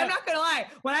 No, I'm not gonna lie.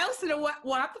 When I listened to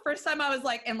WAP the first time, I was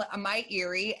like, and my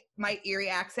eerie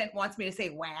accent wants me to say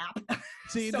WAP.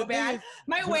 See, so bad.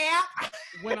 My WAP.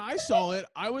 When I saw it,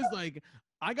 I was like,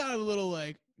 I got a little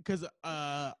like, because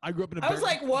I grew up in a. I was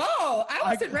like, whoa! I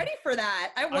wasn't ready for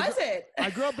that. I wasn't.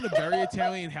 I grew up in a very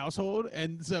Italian household,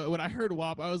 and so when I heard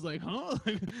WAP, I was like, huh?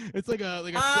 It's like a.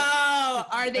 Oh,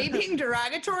 are they being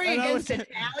derogatory against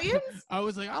Italians? I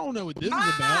was like, I don't know what this is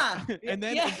about. And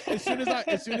then as soon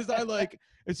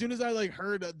as I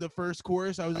heard the first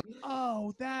chorus, I was like,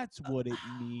 oh, that's what it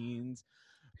means.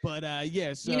 But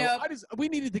so we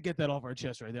needed to get that off our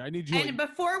chest right there. I need you. And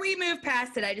before we move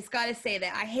past it, I just got to say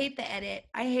that I hate the edit.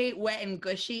 I hate Wet and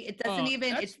Gushy. It doesn't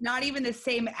it's not even the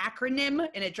same acronym,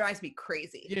 and it drives me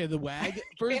crazy. Yeah, the WAG.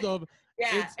 First off,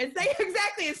 Yeah, it's like,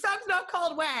 exactly. His song's not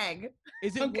called Wag.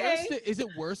 Is it okay? worse? Is it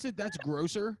worse that that's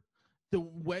grosser?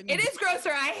 It is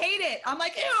grosser. I hate it. I'm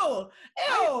like, ew.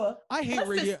 I hate That's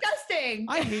radio. disgusting.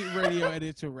 I hate radio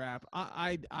edit to rap.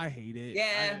 I hate it.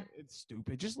 Yeah. It's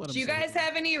stupid. Just let them. Do you guys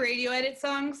have any radio edit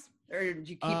songs, or did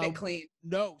you keep it clean?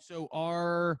 No. So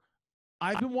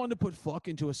I've been wanting to put fuck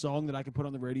into a song that I can put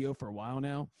on the radio for a while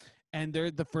now, and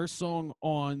the first song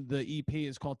on the EP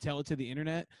is called "Tell It to the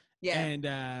Internet." Yeah.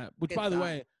 And which, good by song. the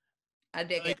way, I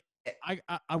dig it.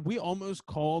 We almost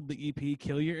called the EP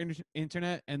 "Kill Your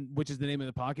Internet," and which is the name of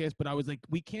the podcast. But I was like,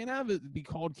 we can't have it be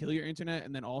called "Kill Your Internet"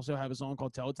 and then also have a song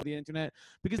called "Tell It to the Internet,"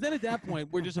 because then at that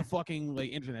point we're just a fucking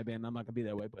like internet band. I'm not gonna be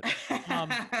that way, but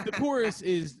the chorus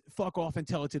is "Fuck off and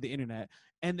tell it to the internet."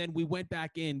 And then we went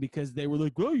back in because they were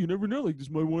like, "Well, you never know, like this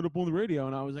might wind up on the radio."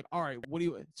 And I was like, "All right, what do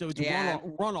you?" So it's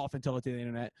run off and tell it to the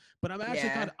internet. But I'm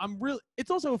actually it's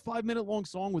also a 5-minute long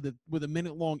song with a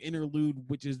minute long interlude,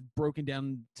 which is broken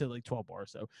down to like 12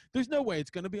 bars. So there's no way it's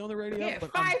gonna be on the radio. Yeah,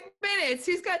 but 5 minutes.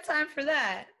 Who's got time for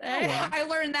that? I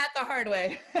learned that the hard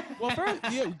way. Well, first,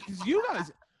 because you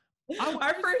guys.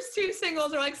 Our first 2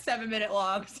 singles are like 7-minute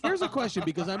long. So. Here's a question,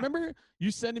 because I remember you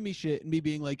sending me shit and me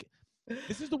being like,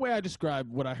 this is the way I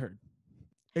describe what I heard.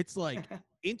 It's like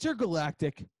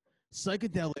intergalactic,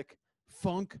 psychedelic,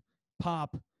 funk,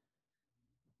 pop,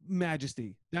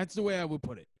 majesty. That's the way I would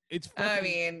put it. It's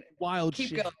wild keep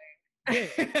shit. Going.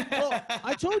 Yeah. Well,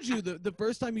 I told you the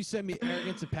first time you sent me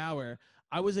Arrogance of Power,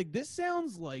 I was like, this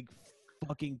sounds like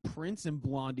fucking Prince and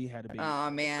Blondie had to be. Oh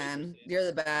man, you're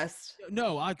the best.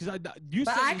 No, because I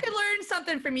could learn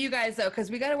something from you guys though,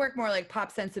 because we got to work more like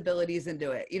pop sensibilities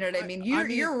into it. You know what I mean?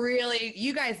 You're really,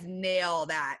 you guys nail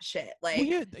that shit. Like, well,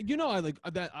 yeah, you know, I like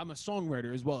that. I'm a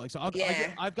songwriter as well. Like, so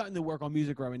I've gotten to work on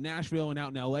music where I'm in Nashville and out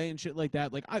in LA and shit like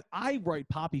that. Like, I write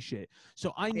poppy shit,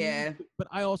 so but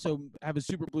I also have a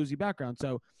super bluesy background.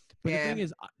 So, but the thing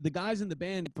is, the guys in the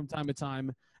band from time to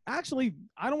time. Actually,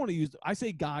 I don't want to use. I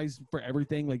say guys for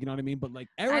everything, like, you know what I mean. But like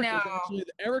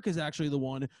Eric is actually the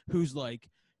one who's like,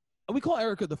 we call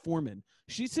Erica the foreman.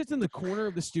 She sits in the corner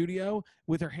of the studio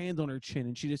with her hand on her chin,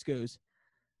 and she just goes,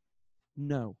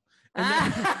 "No."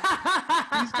 And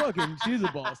then, she's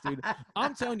a boss, dude.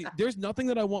 I'm telling you, there's nothing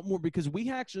that I want more, because we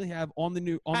actually have on the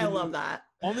new. On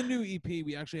the new EP,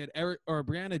 we actually had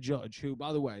Brianna Judge, who,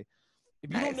 by the way.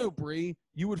 If you don't know Bree,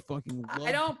 you would fucking love.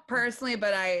 I don't personally,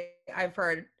 but I've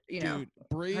heard, her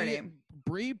name.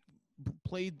 Bree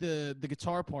played the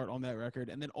guitar part on that record,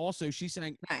 and then also she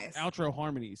sang outro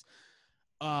harmonies.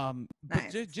 But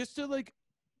just to like,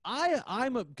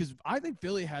 because I think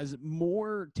Philly has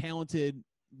more talented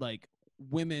like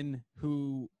women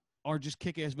who are just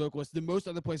kick-ass vocalists than most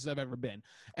other places I've ever been.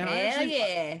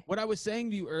 And what I was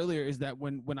saying to you earlier is that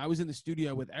when I was in the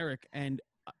studio with Eric, and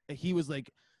he was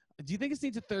like, do you think it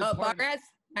needs a third part? Bogarts?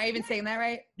 Am I even saying that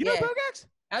right? You know Bogarts?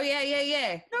 Oh,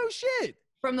 yeah. No shit.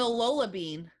 From the Lola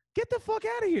Bean. Get the fuck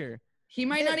out of here. He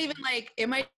might not even like, it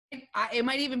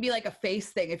might even be like a face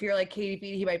thing. If you're like Katie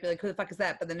Feedy, he might be like, who the fuck is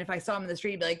that? But then if I saw him in the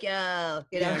street, he'd be like, yo.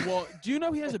 Yeah, well, do you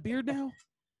know he has a beard now?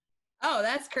 Oh,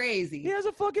 that's crazy. He has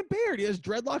a fucking beard. He has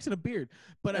dreadlocks and a beard.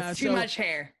 But that's too much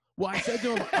hair. Well, I said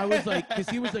to him, I was like, because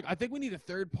he was like, I think we need a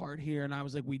third part here. And I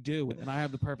was like, we do. And I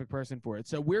have the perfect person for it.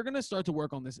 So we're going to start to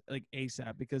work on this like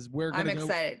ASAP, because I'm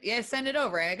excited. Yeah, send it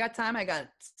over. I got time. I got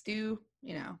Stu.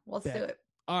 Let's do it.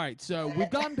 All right. So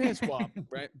we've gotten past WAP,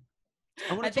 right?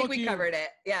 I think we covered it.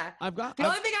 Yeah. The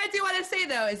only thing I do want to say,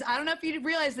 though, is I don't know if you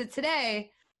realized that today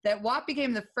that WAP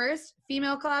became the first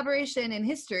female collaboration in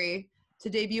history to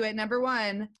debut at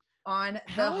 #1 on the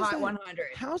Hot 100.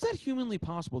 How is that humanly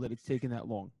possible that it's taken that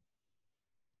long?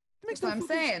 That's what I'm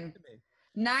saying.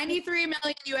 93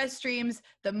 million U.S. streams,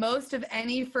 the most of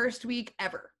any first week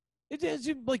ever. It's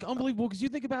like unbelievable, because you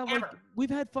think about like we've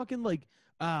had fucking like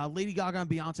Lady Gaga and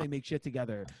Beyonce make shit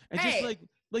together, and just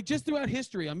like just throughout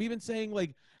history. I'm even saying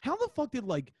like, how the fuck did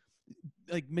like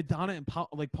Madonna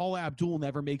and Paula Abdul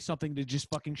never make something to just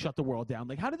fucking shut the world down?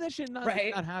 Like, how did that shit not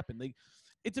happen? Like,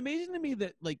 it's amazing to me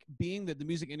that like being that the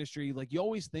music industry, like you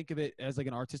always think of it as like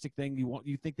an artistic thing.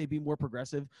 You think they'd be more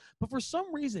progressive, but for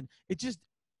some reason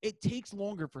it takes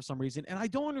longer for some reason, and I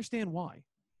don't understand why.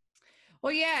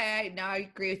 Well, yeah, I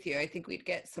agree with you. I think we'd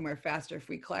get somewhere faster if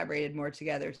we collaborated more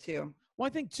together too. Well, I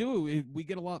think too, we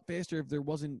get a lot faster if there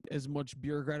wasn't as much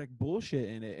bureaucratic bullshit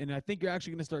in it. And I think you're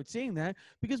actually going to start seeing that,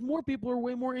 because more people are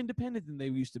way more independent than they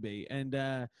used to be. And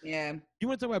you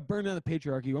want to talk about burning down the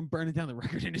patriarchy? I'm burning down the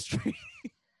record industry.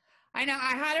 I know.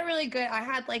 I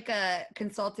had like a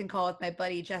consulting call with my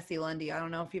buddy Jesse Lundy. I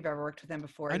don't know if you've ever worked with him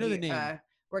before. I know the name.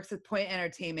 works with Point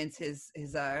Entertainment's his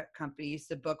company. He used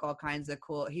to book all kinds of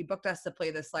cool. He booked us to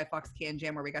play the Sly Fox Can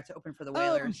Jam where we got to open for the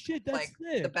Whalers. Oh shit, that's like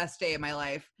sick. the best day of my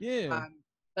life. Yeah.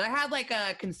 But I had like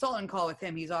a consultant call with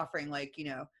him. He's offering like, you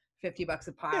know, $50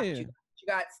 a pop. Yeah. You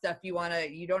got stuff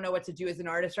you don't know what to do as an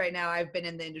artist right now. I've been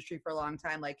in the industry for a long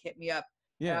time. Like hit me up.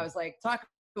 Yeah. And I was like talking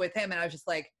with him and I was just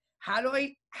like, how do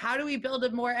we build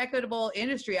a more equitable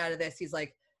industry out of this? He's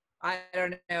like, I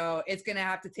don't know. It's going to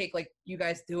have to take like you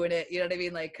guys doing it. You know what I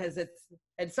mean? Like, cause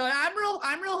and so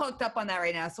I'm real hooked up on that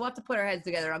right now. So we'll have to put our heads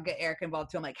together. I'll get Eric involved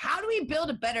too. I'm like, how do we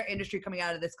build a better industry coming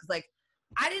out of this? Cause like,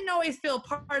 I didn't always feel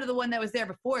part of the one that was there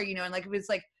before, you know, and like, it was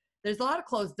like, there's a lot of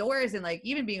closed doors and like,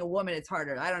 even being a woman, it's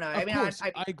harder. I don't know. Of course,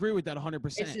 I agree with that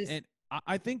 100%. And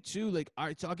I think too, like, all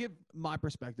right, so I'll give my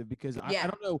perspective because I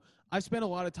don't know. I've spent a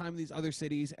lot of time in these other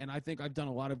cities and I think I've done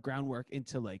a lot of groundwork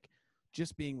into like,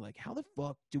 just being like, how the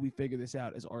fuck do we figure this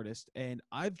out as artists? And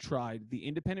I've tried the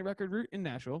independent record route in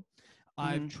Nashville.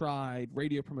 I've tried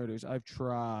radio promoters. I've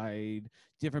tried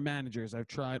different managers. I've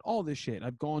tried all this shit.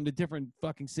 I've gone to different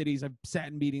fucking cities. I've sat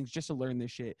in meetings just to learn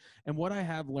this shit. And what I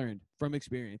have learned from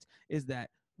experience is that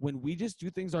when we just do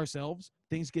things ourselves,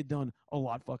 things get done a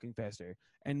lot fucking faster.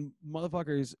 And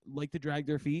motherfuckers like to drag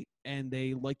their feet and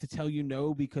they like to tell you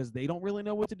no because they don't really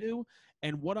know what to do.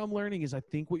 And what I'm learning is I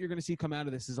think what you're going to see come out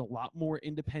of this is a lot more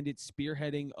independent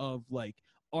spearheading of like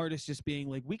artists just being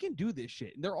like, we can do this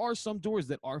shit. And there are some doors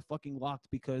that are fucking locked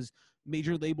because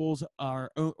major labels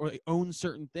or they own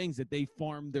certain things that they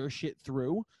farm their shit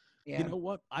through. Yeah. You know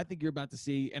what? I think you're about to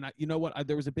see, and you know what?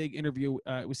 There was a big interview.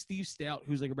 It was Steve Stout,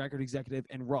 who's like a record executive,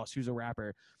 and Russ, who's a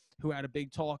rapper, who had a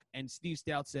big talk. And Steve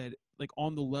Stout said, like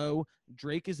on the low,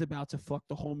 Drake is about to fuck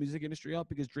the whole music industry up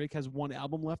because Drake has one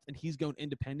album left and he's going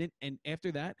independent. And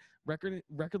after that, record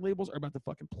labels are about to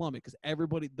fucking plummet because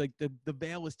everybody, like the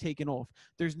veil is taken off.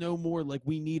 There's no more like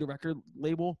we need a record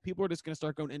label. People are just gonna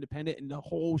start going independent, and the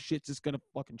whole shit's just gonna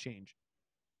fucking change.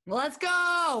 Let's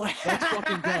go. Let's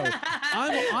fucking go.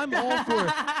 I'm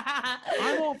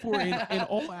all for in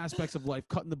all aspects of life,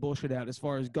 cutting the bullshit out as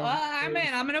far as going.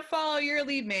 Man, I'm gonna follow your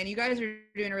lead, man. You guys are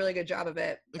doing a really good job of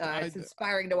it. It's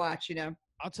inspiring to watch, you know.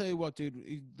 I'll tell you what, dude.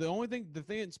 The thing that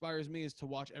inspires me is to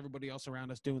watch everybody else around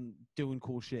us doing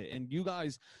cool shit. And you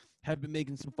guys have been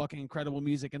making some fucking incredible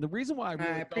music. And the reason why I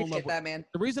appreciate that, man.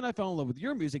 The reason I fell in love with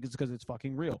your music is because it's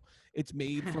fucking real. It's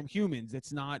made from humans.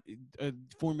 It's not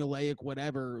formulaic,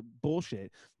 whatever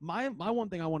bullshit. My one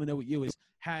thing I want to know with you is,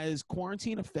 has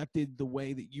quarantine affected the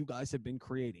way that you guys have been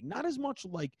creating? Not as much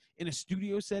like in a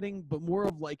studio setting, but more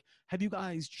of like, have you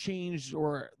guys changed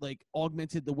or like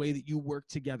augmented the way that you work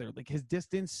together? Like, has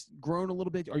distance grown a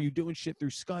little bit? Are you doing shit through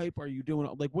Skype? Are you doing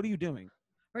like, what are you doing?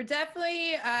 We're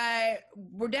definitely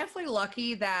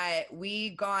lucky that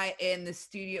we got in the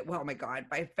studio. Well, oh my God,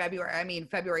 by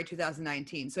February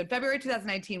 2019. So in February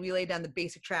 2019, we laid down the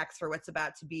basic tracks for what's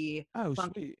about to be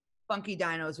Funky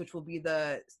Dinos, which will be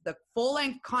the full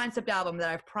length concept album that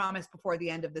I've promised before the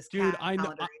end of this. Dude, I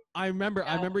know. I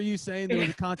remember you saying there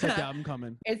was a concept album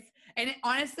coming.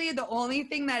 Honestly, the only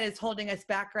thing that is holding us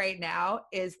back right now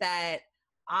is that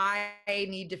I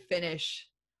need to finish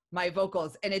my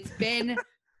vocals, and it's been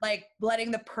like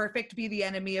letting the perfect be the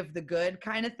enemy of the good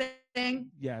kind of thing.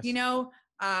 Yes. You know,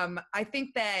 I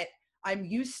think that I'm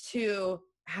used to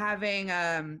having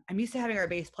our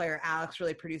bass player Alex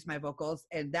really produce my vocals,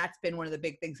 and that's been one of the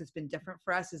big things that's been different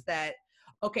for us. Is that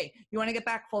okay? You want to get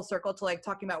back full circle to like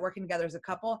talking about working together as a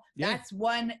couple? Yeah. That's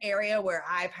one area where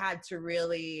I've had to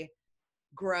really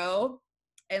grow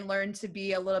and learn to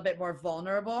be a little bit more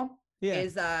vulnerable. Yeah.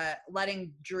 Is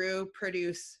letting Drew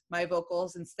produce my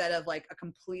vocals instead of like a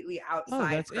completely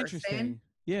outside person. Interesting.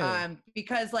 Yeah.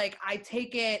 Because like I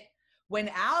take it when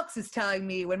Alex is telling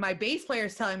me, when my bass player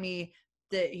is telling me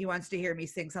that he wants to hear me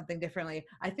sing something differently,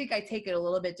 I think I take it a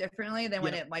little bit differently than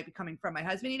when it might be coming from my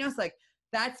husband, you know? So like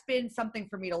that's been something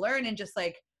for me to learn, and just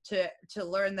like to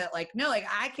learn that like, no, like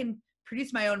I can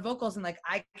produce my own vocals and like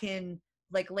I can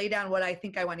like lay down what I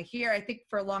think I want to hear. I think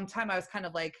for a long time I was kind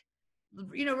of like,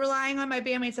 you know, relying on my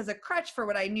bandmates as a crutch for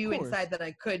what I knew inside that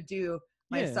I could do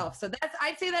myself. So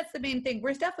I'd say that's the main thing.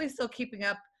 We're definitely still keeping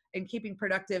up and keeping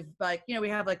productive. Like, you know, we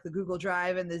have like the Google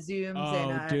Drive and the Zooms.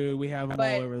 Oh, dude, we have them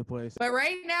all over the place. But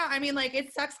right now, I mean, like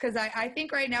it sucks because I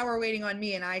think right now we're waiting on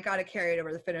me, and I got to carry it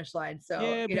over the finish line. So,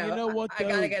 you know what? I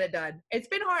got to get it done. It's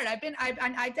been hard.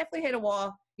 I definitely hit a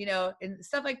wall, you know, and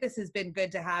stuff like this has been good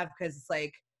to have because it's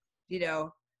like, you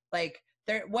know, like,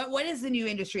 what is the new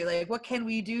industry like? What can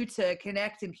we do to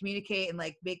connect and communicate and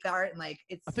like make art and like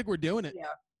it's? I think we're doing it. Yeah,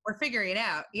 we're figuring it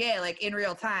out. Yeah, like in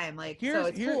real time. Like so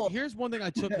it's cool. Here's one thing I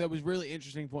took that was really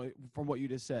interesting from what you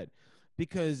just said,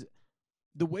 because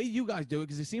the way you guys do it,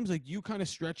 because it seems like you kind of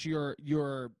stretch your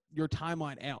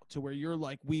timeline out to where you're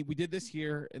like, we did this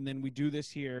here and then we do this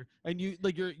here, and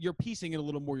you're piecing it a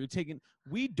little more.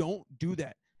 We don't do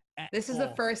that. This is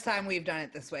the first time we've done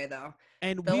it this way, though.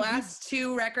 And the last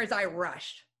two records I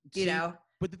rushed, you know.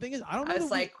 But the thing is, I was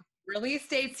like, release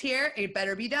dates here, it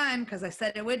better be done because I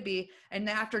said it would be. And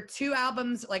after 2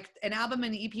 albums, like an album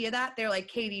and an EP of that, they're like,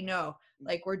 Katie, no,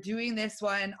 like we're doing this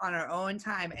one on our own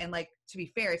time. And like, to be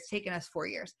fair, it's taken us 4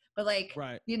 years, but like,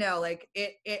 you know, like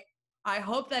I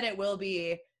hope that it will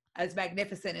be as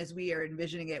magnificent as we are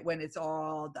envisioning it when it's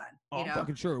all done. You know? I'm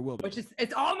fucking sure it will be.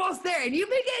 It's almost there. And you've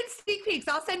been getting sneak peeks.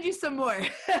 I'll send you some more.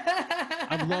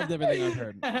 I've loved everything I've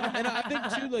heard. And I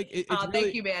think too, like, it's really,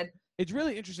 thank you, man. It's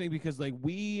really interesting because like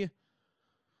we've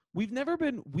never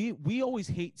been, we always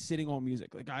hate sitting on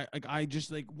music. Like I just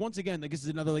like, once again, like this is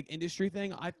another like industry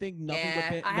thing. I think nothing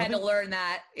but I had to learn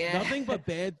that. Yeah. Nothing but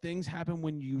bad things happen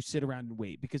when you sit around and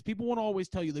wait, because people want to always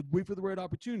tell you like, wait for the right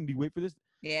opportunity, wait for this.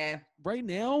 Yeah. Right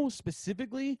now,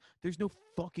 specifically, there's no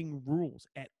fucking rules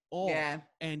at all. Yeah.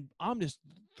 And I'm just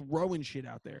throwing shit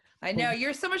out there. I know.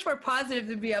 You're so much more positive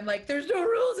than me. I'm like, there's no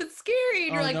rules. It's scary.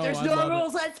 And you're like, there's no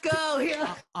rules. Let's go.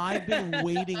 Yeah. I've been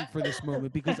waiting for this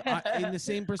moment because in the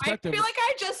same perspective. I feel like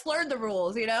I just learned the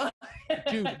rules, you know?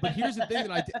 Dude, but here's the thing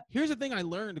here's the thing I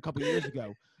learned a couple years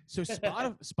ago. So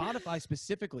Spotify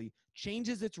specifically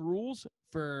changes its rules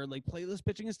for like playlist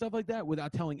pitching and stuff like that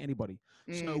without telling anybody.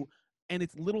 So, and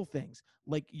it's little things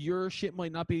like your shit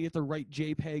might not be at the right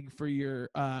JPEG for your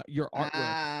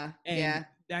artwork, and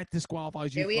that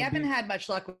disqualifies you. Yeah, we haven't had much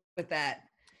luck with that,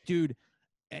 dude.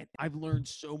 And I've learned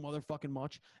so motherfucking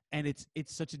much, and it's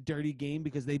such a dirty game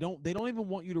because they don't even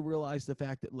want you to realize the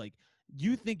fact that like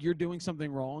you think you're doing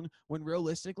something wrong when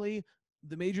realistically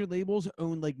the major labels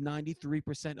own like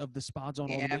 93% of the spots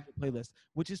on all the major playlists,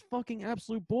 which is fucking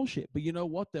absolute bullshit. But you know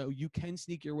what though? You can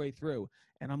sneak your way through,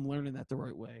 and I'm learning that the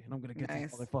right way, and I'm gonna get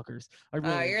these motherfuckers.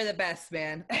 You're the best,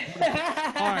 man.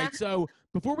 All right, so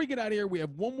before we get out of here, we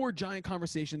have one more giant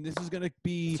conversation. This is gonna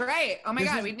be. That's right. Oh my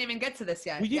god, we didn't even get to this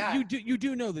yet. Well, you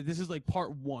do know that this is like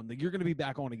part 1. Like you're gonna be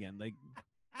back on again. Like.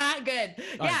 Good.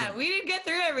 Yeah, we didn't get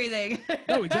through everything.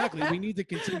 No, exactly. We need to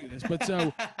continue this. But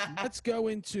so let's go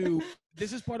into,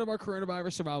 this is part of our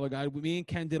coronavirus survival guide. Me and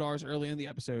Ken did ours early in the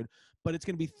episode, but it's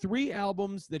going to be 3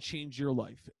 albums that changed your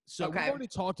life. So we already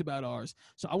talked about ours.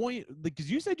 So I want you,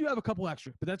 because you said you have a couple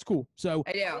extra, but that's cool. So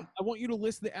I do. I want you to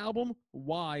list the album,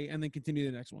 why, and then continue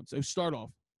the next one. So start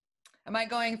off. Am I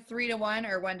going 3 to 1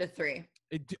 or 1 to 3?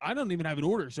 I don't even have an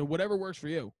order, so whatever works for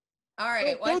you. All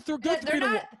right. Go 3 to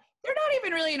 1. They're not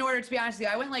even really in order, to be honest with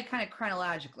you. I went like kind of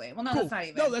chronologically. Well, no, that's not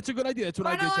even. No, that's a good idea. That's what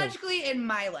I did too. Chronologically in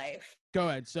my life. Go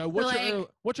ahead. So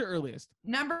what's your earliest?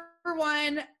 Number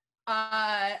 1,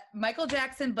 Michael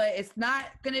Jackson, but it's not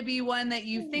going to be one that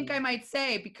you think I might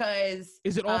say because.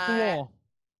 Is it Off the Wall?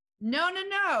 No.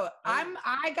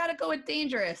 I got to go with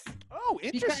Dangerous. Oh,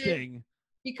 interesting.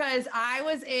 Because I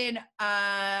was in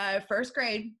first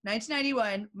grade,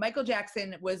 1991. Michael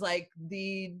Jackson was like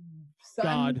the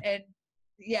son and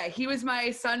he was my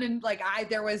son, and like I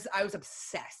was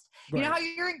obsessed. Right. You know how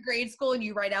you're in grade school and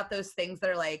you write out those things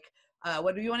that are like,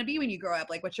 what do you want to be when you grow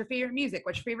up? Like, what's your favorite music?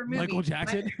 What's your favorite movie? Michael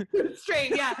Jackson.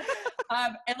 Straight, yeah.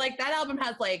 And like that album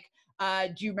has like,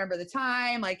 do you remember the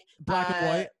time? Like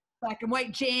Black and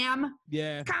White Jam.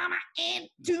 Yeah. Come in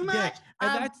too much.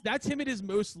 And that's him at his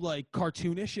most like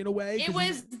cartoonish in a way. It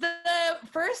was the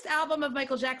first album of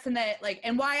Michael Jackson that like,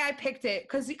 and why I picked it,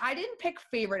 because I didn't pick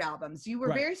favorite albums. You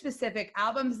were very specific.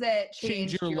 Albums that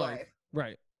changed your life.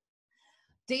 Right.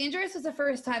 Dangerous was the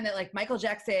first time that like Michael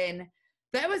Jackson,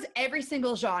 that was every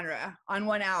single genre on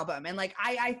one album. And like,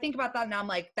 I think about that now, I'm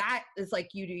like, that is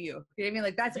like, you do you. You know what I mean?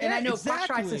 Like that's, and I know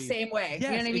Foxtrot's the same way. Yes,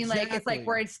 you know what I mean? Like, it's like,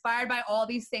 we're inspired by all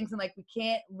these things and like, we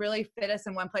can't really fit us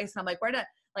in one place. And I'm like, where to,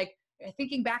 like,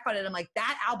 thinking back on it, I'm like,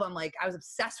 that album, like I was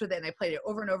obsessed with it and I played it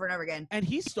over and over and over again. And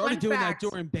he started doing that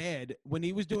during Bad, when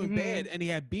he was doing Bad, and he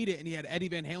had Beat It, and he had Eddie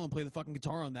Van Halen play the fucking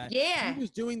guitar on that. Yeah. He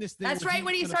was doing this thing. That's right,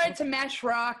 when he started to mesh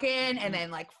rockin' and then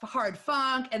like hard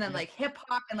funk and then like hip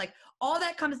hop, and like all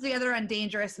that comes together on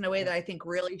Dangerous in a way that I think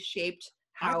really shaped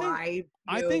how I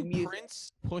think music.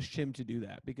 Prince pushed him to do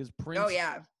that because Prince. Oh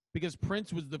yeah. Because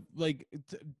Prince was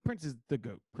Prince is the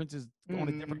GOAT. Prince is on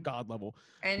a different God level.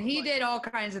 And he did all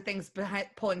kinds of things behind,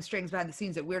 pulling strings behind the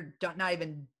scenes that we're not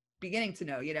even beginning to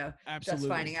know, you know, absolutely. Just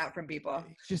finding out from people.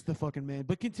 He's just the fucking man.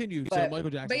 But continue. So Michael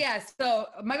Jackson. But yeah, so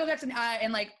Michael Jackson,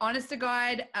 and like, honest to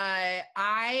God,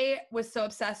 I was so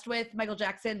obsessed with Michael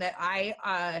Jackson that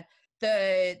I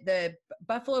the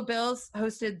Buffalo Bills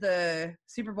hosted the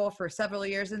Super Bowl for several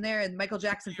years in there, and Michael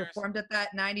Jackson performed at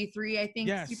that 93, I think,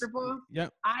 Super Bowl.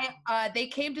 Yep. They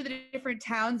came to the different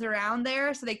towns around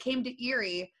there, so they came to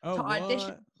Erie to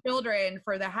audition children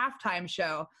for the halftime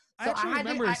show. So I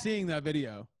remember seeing that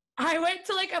video. I went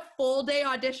to like a full day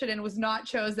audition and was not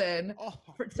chosen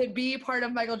to be part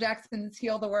of Michael Jackson's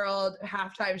Heal the World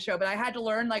halftime show, but I had to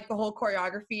learn like the whole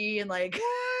choreography and like.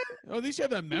 Oh, at least you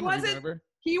have that memory, remember?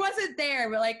 He wasn't there,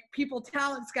 but like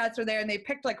talent scouts were there, and they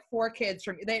picked like 4 kids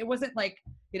from. It wasn't like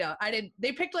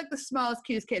they picked like the smallest,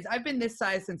 cutest kids. I've been this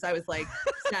size since I was like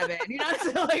 7,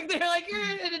 so like they're like you're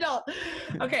an adult.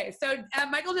 Okay, so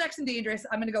Michael Jackson, Dangerous.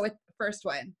 I'm gonna go with the first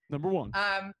one. Number 1.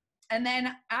 And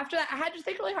then after that, I had to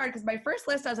think really hard because my first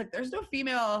list, I was like, there's no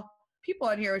female people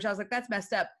on here, which I was like, that's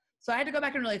messed up. So I had to go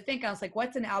back and really think. I was like,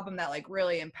 what's an album that like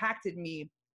really impacted me?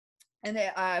 And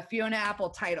the Fiona Apple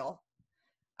Title.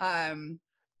 Now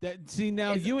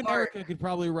you and Erica could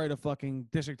probably write a fucking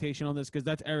dissertation on this because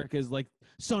that's Erica's like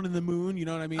Sun and the Moon. You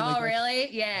know what I mean? Oh, like,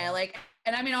 really? Yeah. Like,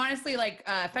 and I mean, honestly, like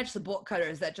Fetch the Bolt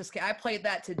Cutters I played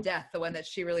that to death. The one that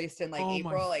she released in like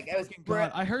April. Like it was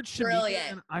I heard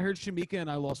Shamika and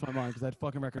I lost my mind because that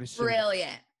fucking record is so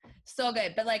brilliant. So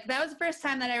good. But like, that was the first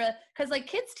time that I really, cause like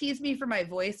kids teased me for my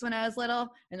voice when I was little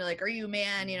and they're like, are you a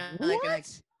man? Like,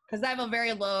 cause I have a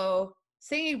very low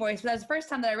singing voice, but that was the first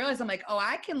time that I realized I'm like, oh,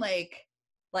 I can like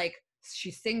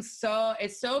she sings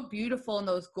it's so beautiful in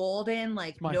those golden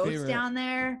like notes favorite. Down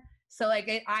there. So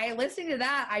like I listening to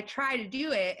that, I try to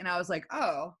do it and I was like,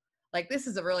 oh, like this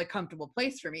is a really comfortable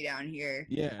place for me down here.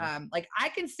 Yeah. Like I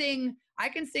can sing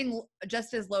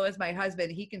just as low as my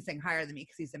husband. He can sing higher than me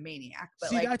because he's a maniac. But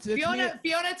see, like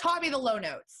Fiona taught me the low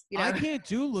notes. I can't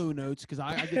do low notes because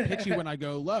I get pitchy when I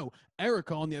go low.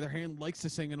 Erica, on the other hand, likes to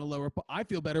sing in a lower. I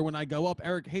feel better when I go up.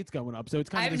 Eric hates going up, so it's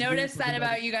kind of. I've noticed that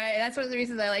about you guys. That's one of the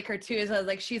reasons I like her too. Is I was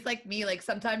like, she's like me. Like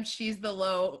sometimes she's the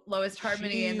lowest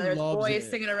harmony, and there's boys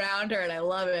singing around her, and I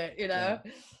love it. Yeah.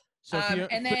 So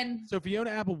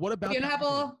Fiona Apple. What about Fiona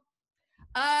Apple?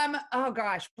 Oh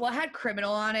gosh. Well, I had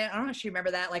Criminal on it. I don't know if you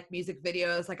remember that, like music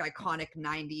videos, like iconic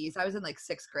 90s. I was in like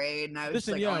 6th grade and I was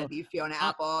I want to be Fiona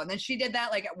Apple. And then she did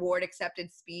that like award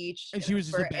acceptance speech. And she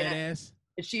was just a badass.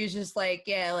 And she was just like,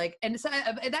 yeah, like, and so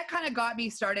that kind of got me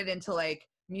started into like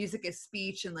music as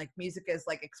speech and like music as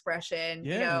like expression,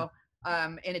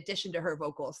 in addition to her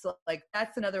vocals. So like,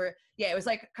 that's another, it was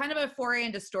like kind of a foray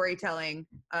into storytelling.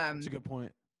 That's a good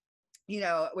point.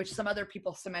 Which some other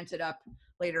people cemented up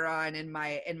later on in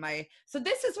my, so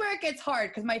this is where it gets hard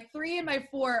because my 3 and my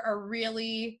 4 are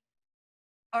really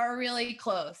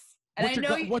close.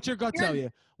 And what's your gut tell you?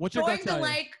 What's your gut tell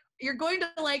you? You're going to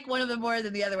like one of them more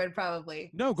than the other one, probably.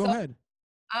 No, go ahead.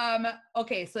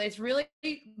 Okay, so it's really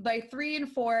by 3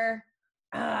 and 4.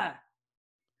 I'm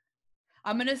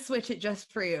gonna switch it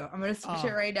just for you. I'm gonna switch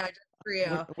it right now just for you.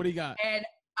 What do you got? And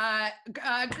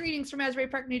greetings from Asbury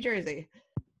Park, New Jersey.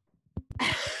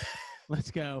 Let's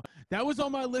go. That was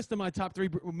on my list of my top 3.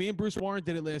 Me and Bruce Warren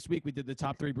did it last week. We did the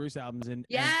top 3 Bruce albums, and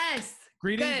yes,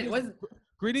 Greetings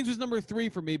was number 3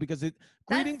 for me because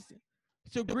Greetings.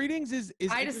 So Greetings is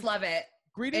I just love it.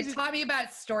 It taught me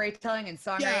about storytelling and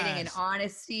songwriting and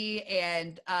honesty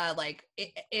and like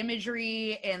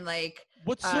imagery and like.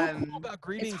 What's so cool about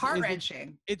Greetings? It's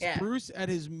heart-wrenching. It's Bruce at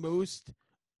his most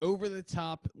over the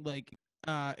top, like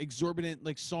exorbitant,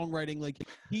 like songwriting. Like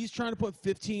he's trying to put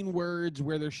 15 words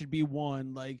where there should be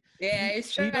 1. Like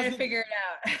he's trying to figure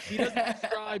it out. He doesn't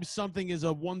describe something as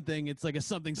a one thing. It's like a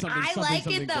something. I like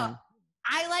it though.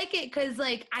 I like it because,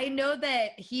 like, I know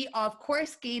that he, of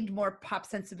course, gained more pop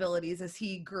sensibilities as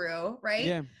he grew, right?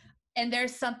 Yeah. And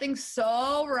there's something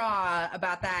so raw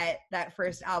about that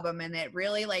first album, and it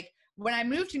really, like, when I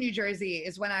moved to New Jersey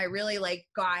is when I really, like,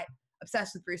 got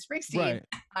obsessed with Bruce Springsteen.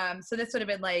 Right. So this would have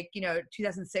been, like,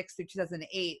 2006 through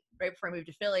 2008, right before I moved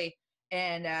to Philly,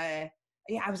 and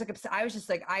I was like, I was just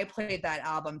like, I played that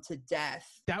album to death.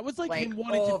 That was like him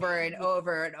over and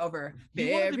over and over.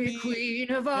 Baby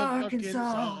Queen of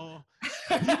Arkansas.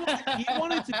 He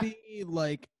wanted to be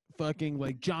like fucking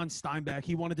like John Steinbeck.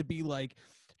 He wanted to be like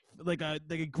a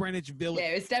Greenwich Village. Yeah,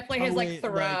 it was definitely his like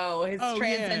Thoreau, his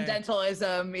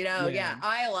transcendentalism. Yeah,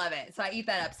 I love it. So I eat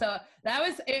that up. So that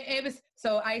was it. Was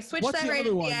so I switched What's that the right other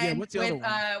at one? the end What's the other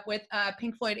one? With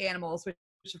Pink Floyd Animals, which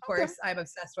of course I'm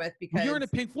obsessed with because well, you're in a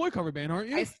Pink Floyd cover band, aren't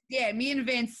you? Me and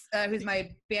Vince, who's my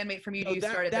bandmate from UW,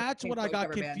 started. That's what I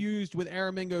got confused with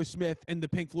Aramingo Smith and the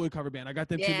Pink Floyd cover band. I got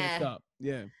them two mixed up.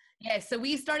 Yeah. Yeah, so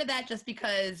we started that just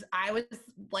because I was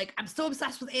like, I'm so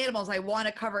obsessed with animals. I want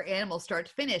to cover animals start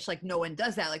to finish. Like no one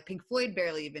does that. Like Pink Floyd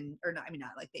barely even, or not. I mean,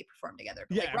 not like they perform together.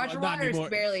 But like Roger Waters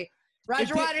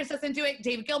Roger Waters doesn't do it.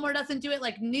 David Gilmour doesn't do it.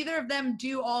 Like neither of them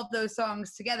do all of those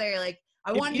songs together. Like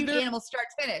I want to do Animals start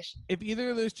to finish. If either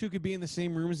of those two could be in the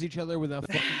same room as each other without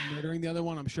fucking murdering the other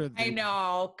one, I'm sure. I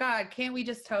know. God, can't we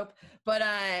just hope? But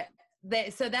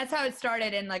so that's how it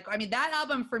started. And like, I mean, that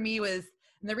album for me was,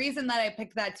 and the reason that I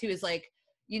picked that too is like,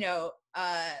 you know,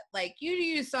 like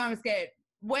you songs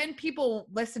when people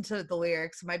listen to the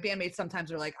lyrics, my bandmates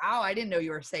sometimes are like, oh, I didn't know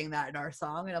you were saying that in our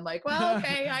song. And I'm like, well,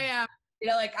 okay, I am. You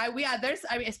know, like I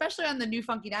mean, especially on the new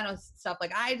Funky Nano stuff,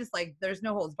 like I just like, there's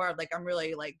no holds barred. Like I'm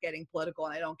really like getting political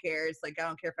and I don't care. It's like, I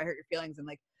don't care if I hurt your feelings. And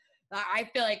like, I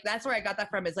feel like that's where I got that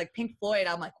from is like Pink Floyd.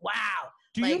 I'm like, wow.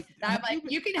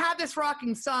 You can have this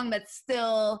rocking song that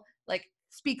still like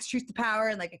speaks truth to power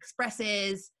and like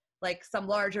expresses like some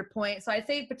larger point. So I'd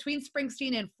say between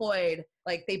Springsteen and Floyd,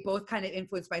 like they both kind of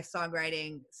influenced my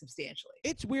songwriting substantially.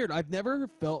 It's weird. I've never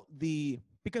felt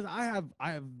because I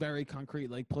have very concrete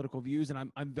like political views,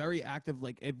 and I'm very active.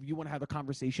 Like if you want to have a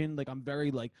conversation, like I'm very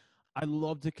like I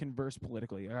love to converse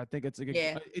politically. I think it's like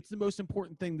it's the most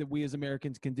important thing that we as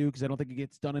Americans can do, because I don't think it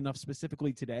gets done enough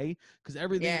specifically today, because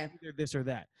everything is either this or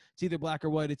that. It's either black or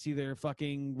white. It's either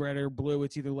fucking red or blue.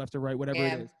 It's either left or right, whatever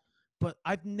it is. But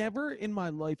I've never in my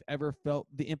life ever felt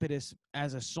the impetus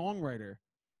as a songwriter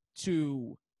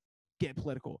to get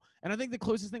political. And I think the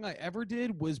closest thing I ever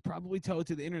did was probably tell it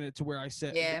to the internet, to where I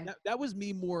said that was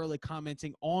me more like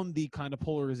commenting on the kind of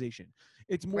polarization.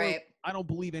 It's more I don't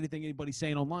believe anything anybody's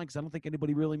saying online, because I don't think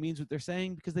anybody really means what they're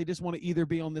saying, because they just want to either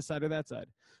be on this side or that side.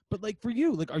 But like for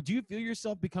you, like do you feel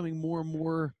yourself becoming more and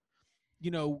more,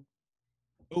 you know,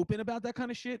 open about that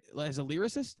kind of shit as a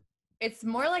lyricist? It's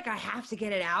more like I have to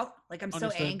get it out. Like I'm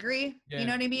so angry, you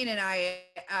know what I mean? And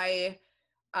I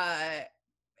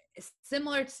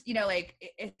similar to, you know, like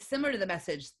it's similar to the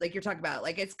message like you're talking about.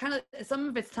 Like it's kind of, some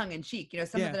of it's tongue in cheek, you know,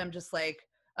 some of it I'm just like,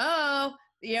 oh,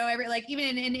 you know, like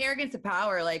even in Arrogance of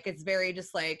Power, like it's very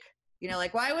just like, you know,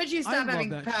 like why would you stop having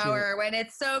power when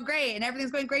it's so great and everything's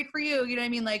going great for you? You know what I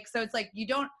mean? Like, so it's like you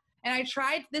don't, and I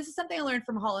tried, this is something I learned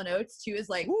from Hall & Oates too, is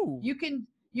like you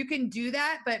can do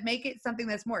that, but make it something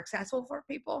that's more accessible for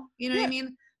people. You know what I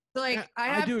mean? So like I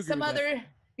have some other,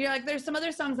 you know, like there's some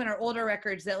other songs on our older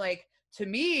records that like, to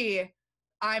me,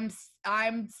 I'm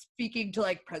speaking to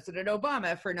like President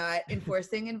Obama for not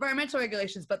enforcing environmental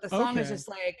regulations, but the song is just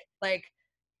like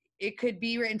it could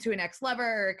be written to an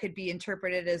ex-lover, or it could be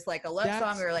interpreted as like a love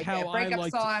song or like a breakup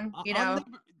song, you know?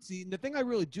 See, the thing I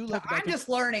really do like about I'm just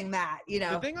learning that, you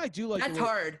know? The thing I do like, that's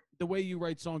hard. The way you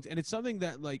write songs, and it's something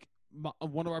that like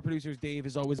one of our producers, Dave,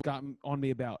 has always gotten on me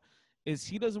about, is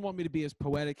he doesn't want me to be as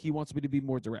poetic. He wants me to be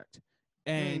more direct.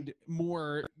 And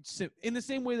more in the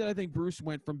same way that I think Bruce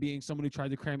went from being someone who tried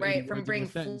to cram from being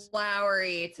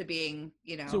flowery to being,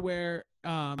 you know, to where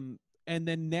and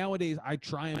then nowadays I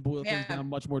try and boil things down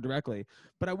much more directly.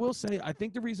 But I will say, I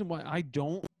think the reason why I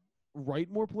don't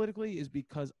write more politically is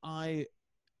because I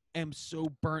am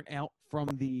so burnt out from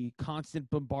the constant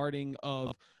bombarding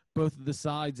of both of the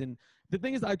sides. And the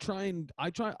thing is, I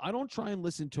don't try and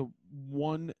listen to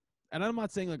one. And I'm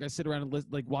not saying like I sit around and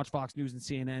like watch Fox News and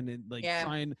CNN and like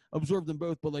try and absorb them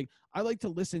both, but like I like to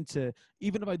listen to,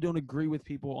 even if I don't agree with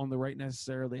people on the right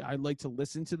necessarily, I like to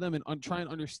listen to them and try and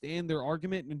understand their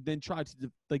argument, and then try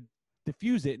to like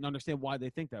diffuse it and understand why they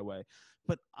think that way.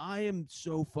 But I am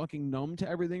so fucking numb to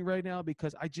everything right now,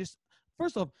 because I just,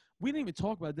 first off, we didn't even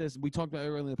talk about this. We talked about it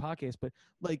earlier in the podcast, but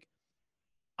like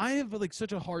I have like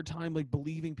such a hard time like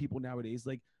believing people nowadays.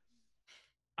 Like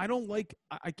I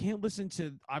can't listen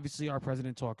to obviously our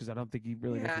president talk, because I don't think he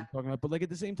really knows what he's talking about. But like at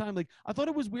the same time, like I thought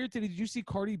it was weird today. Did you see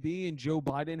Cardi B and Joe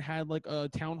Biden had like a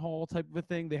town hall type of a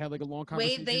thing? They had like a long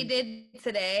conversation. Wait, they did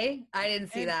today? I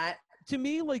didn't see that. To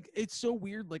me, like it's so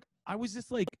weird. Like I was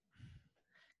just like,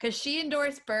 because she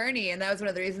endorsed Bernie, and that was one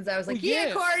of the reasons I was like,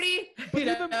 Cardi.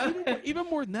 But even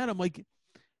more than that, I'm like,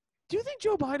 do you think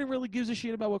Joe Biden really gives a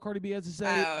shit about what Cardi B has to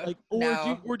say?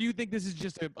 Or do you think this is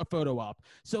just a photo op?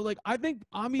 So like, I think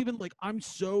I'm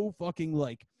so fucking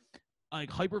like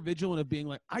hyper vigilant of being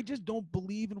like, I just don't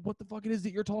believe in what the fuck it is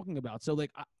that you're talking about. So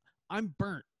like, I'm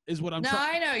burnt is what I'm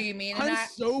trying. No, I know you mean. I'm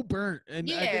so burnt. And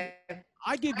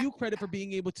I give you credit for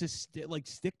being able to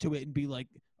stick to it and be like,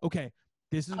 okay,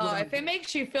 this is if it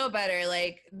makes you feel better,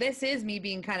 like this is me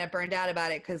being kind of burned out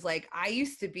about it, because like I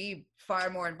used to be far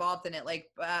more involved in it. Like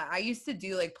I used to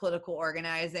do like political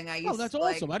organizing. That's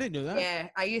awesome. I didn't know that. Yeah,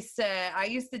 I used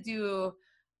to do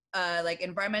like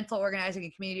environmental organizing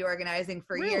and community organizing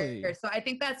for years. So I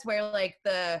think that's where like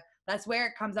that's where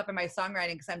it comes up in my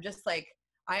songwriting, because I'm just like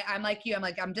I'm like you.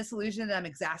 I'm disillusioned and I'm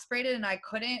exasperated, and I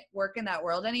couldn't work in that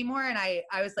world anymore. And I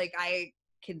was like, I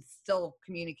can still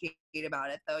communicate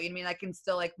about it though. You know what I mean? I can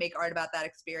still like make art about that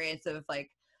experience of like,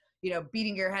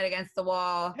 beating your head against the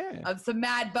wall of some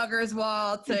mad buggers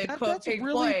wall to quote Pink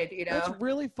Floyd, That's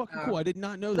really fucking cool. I did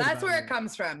not know that. That's where it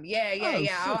comes from. Yeah.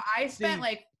 I spent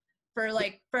for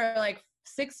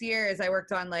 6 years, I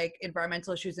worked on like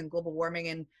environmental issues and global warming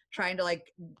and trying to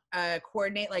like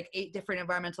coordinate like 8 different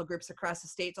environmental groups across the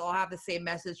state to all have the same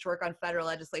message to work on federal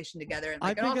legislation together. And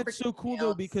like, I think that's so cool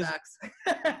though, because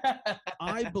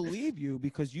I believe you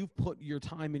because you've put your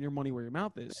time and your money where your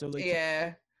mouth is. So like,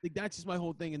 like that's just my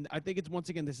whole thing. And I think it's, once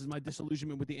again, this is my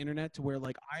disillusionment with the internet to where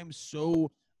like, I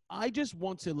just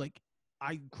want to like,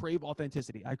 I crave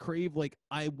authenticity. I crave, like,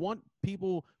 I want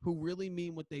people who really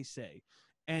mean what they say.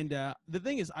 And the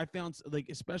thing is, I found, like,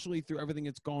 especially through everything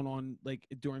that's gone on, like,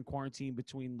 during quarantine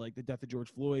between, like, the death of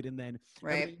George Floyd and then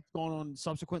everything that's gone on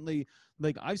subsequently,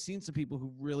 like, I've seen some people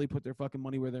who really put their fucking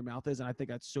money where their mouth is, and I think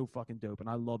that's so fucking dope, and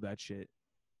I love that shit.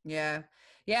 Yeah.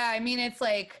 Yeah, I mean, it's,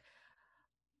 like,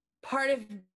 part of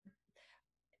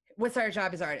what's our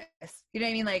job as artists. You know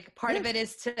what I mean? Like, part of it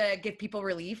is to give people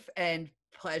relief and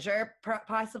pleasure,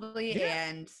 possibly,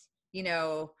 and,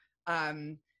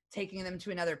 taking them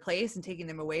to another place and taking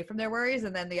them away from their worries.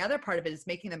 And then the other part of it is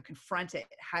making them confront it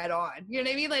head on. You know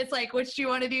what I mean? It's like, what do you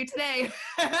want to do today?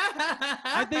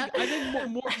 I think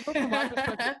more from my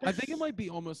perspective, I think it might be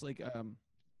almost like,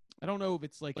 I don't know if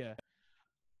it's like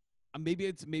maybe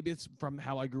it's from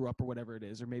how I grew up or whatever it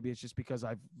is, or maybe it's just because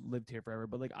I've lived here forever.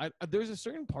 But like, there's a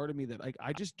certain part of me that like,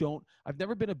 I've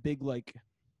never been a big, like,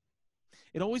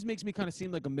 it always makes me kind of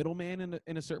seem like a middleman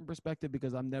in a certain perspective,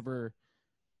 because I'm never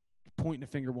pointing a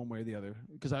finger one way or the other,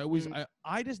 because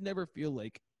I just never feel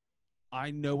like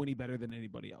I know any better than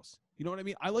anybody else. You know what I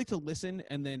mean? I like to listen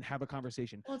and then have a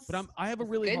conversation, but I have a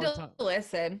really hard time.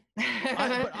 Listen.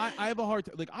 I have a hard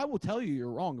time. Like, I will tell you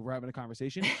you're wrong if we're having a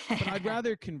conversation, but I'd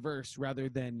rather converse rather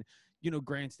than,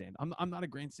 grandstand. I'm not a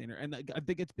grandstander. And I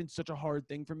think it's been such a hard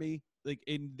thing for me, like,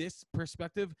 in this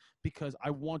perspective, because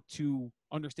I want to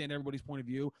understand everybody's point of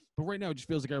view. But right now it just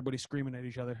feels like everybody's screaming at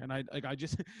each other. And I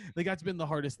just, like, that's been the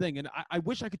hardest thing. And I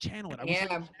wish I could channel it. I wish I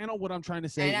could channel what I'm trying to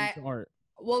say into art.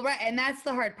 Well, right. And that's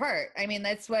the hard part. I mean,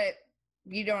 that's what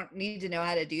you don't need to know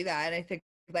how to do that. And I think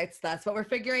that's what we're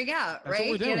figuring out, that's right?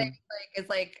 What we're doing. Like, it's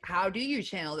like, how do you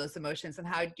channel those emotions, and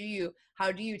how do you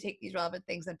take these relevant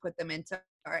things and put them into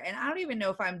art? And I don't even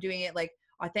know if I'm doing it like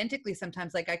authentically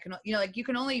sometimes. Like, I can, like, you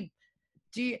can only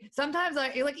do sometimes,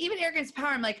 like even Arrogance Power,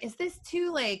 I'm like, is this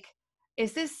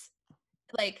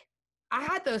like I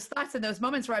had those thoughts in those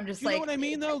moments where I'm just like, you know what I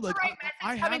mean though? Like,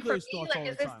 I have those thoughts all the time.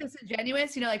 Is this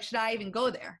disingenuous? Like, should I even go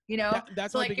there?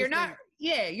 That's so like, you're not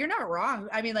wrong.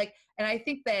 I mean, like, and I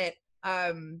think that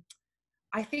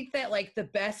like the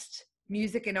best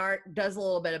music and art does a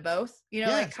little bit of both,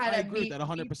 like kind of meet that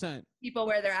 100% people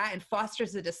where they're at and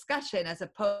fosters a discussion as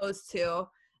opposed to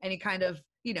any kind of,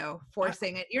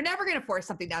 forcing it. You're never going to force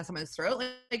something down someone's throat.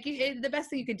 Like the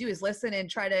best thing you can do is listen and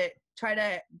try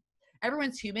to,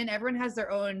 everyone's human. Everyone has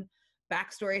their own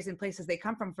backstories and places they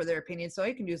come from for their opinions. So all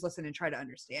you can do is listen and try to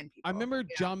understand people. I remember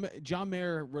John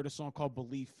Mayer wrote a song called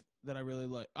Belief that I really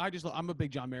like. I'm a big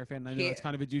John Mayer fan. I know it's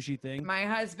kind of a douchey thing. My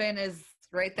husband is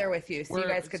right there with you. So you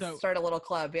guys could start a little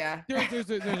club. Yeah. There's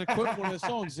a quote from one of the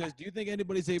songs that says, do you think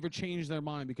anybody's ever changed their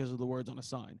mind because of the words on a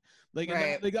sign? Like,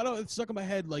 right. Like, it's stuck in my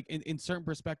head, like in certain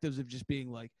perspectives of just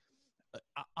being like,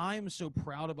 I am so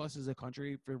proud of us as a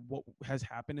country for what has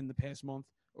happened in the past month.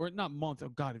 Or not month. Oh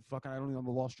God, I don't even know. I'm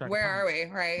lost track. Where are we?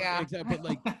 Right. Yeah. Exactly. But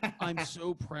like, I'm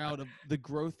so proud of the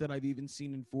growth that I've even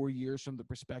seen in 4 years from the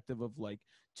perspective of like,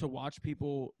 to watch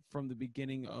people from the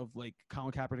beginning of like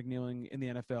Colin Kaepernick kneeling in the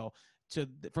NFL to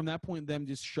from that point, them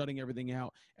just shutting everything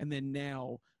out. And then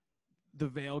now the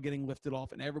veil getting lifted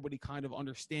off and everybody kind of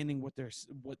understanding what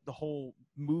the whole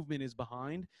movement is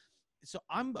behind. So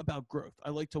I'm about growth. I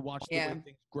like to watch the way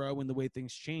things grow and the way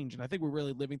things change. And I think we're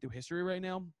really living through history right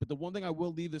now. But the one thing I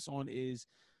will leave this on is,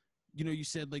 you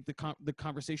said like the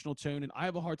conversational tone, and I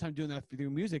have a hard time doing that through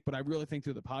music, but I really think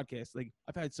through the podcast, like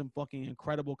I've had some fucking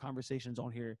incredible conversations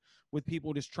on here with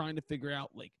people just trying to figure out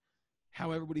like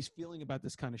how everybody's feeling about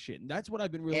this kind of shit. And that's what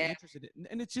I've been really interested in.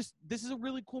 And it's just, this is a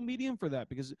really cool medium for that,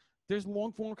 because there's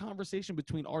long form conversation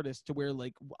between artists to where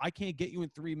like, I can't get you in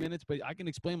 3 minutes, but I can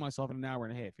explain myself in an hour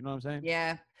and a half. You know what I'm saying?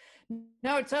 Yeah,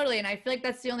 no, totally. And I feel like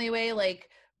that's the only way, like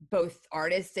both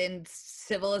artists and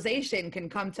civilization can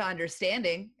come to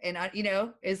understanding. And,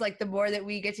 is like the more that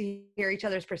we get to hear each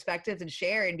other's perspectives and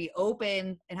share and be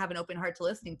open and have an open heart to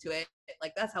listening to it,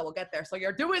 like that's how we'll get there. So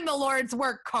you're doing the Lord's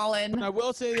work, Colin. And I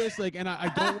will say this, like, and I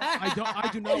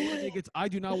do not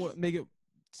want to make it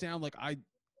sound like I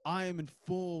am in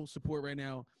full support right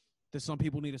now that some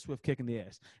people need a swift kick in the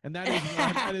ass, and that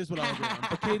is what I'll do.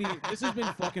 But Katie, this has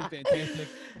been fucking fantastic.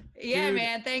 Yeah, Dude,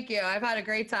 man. Thank you. I've had a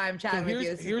great time chatting with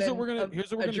you. Here's what we're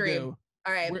gonna do.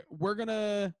 All right, we're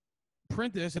gonna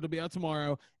print this. It'll be out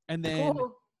tomorrow, and then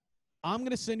I'm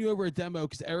gonna send you over a demo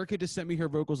because Erica just sent me her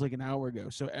vocals like an hour ago.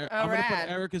 So I'm gonna put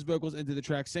Erica's vocals into the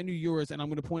track, send you yours, and I'm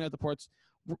gonna point out the parts.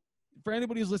 For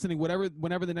anybody who's listening,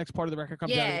 whenever the next part of the record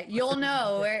comes out, yeah, you'll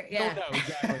know where. Yeah, you'll know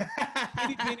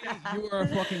exactly. Katie, you are a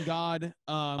fucking god.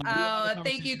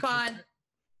 Thank you, Con.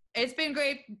 It's been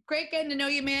great getting to know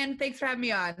you, man. Thanks for having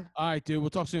me on. All right, dude. We'll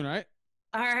talk soon. All right.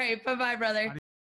 All right. Bye-bye, brother.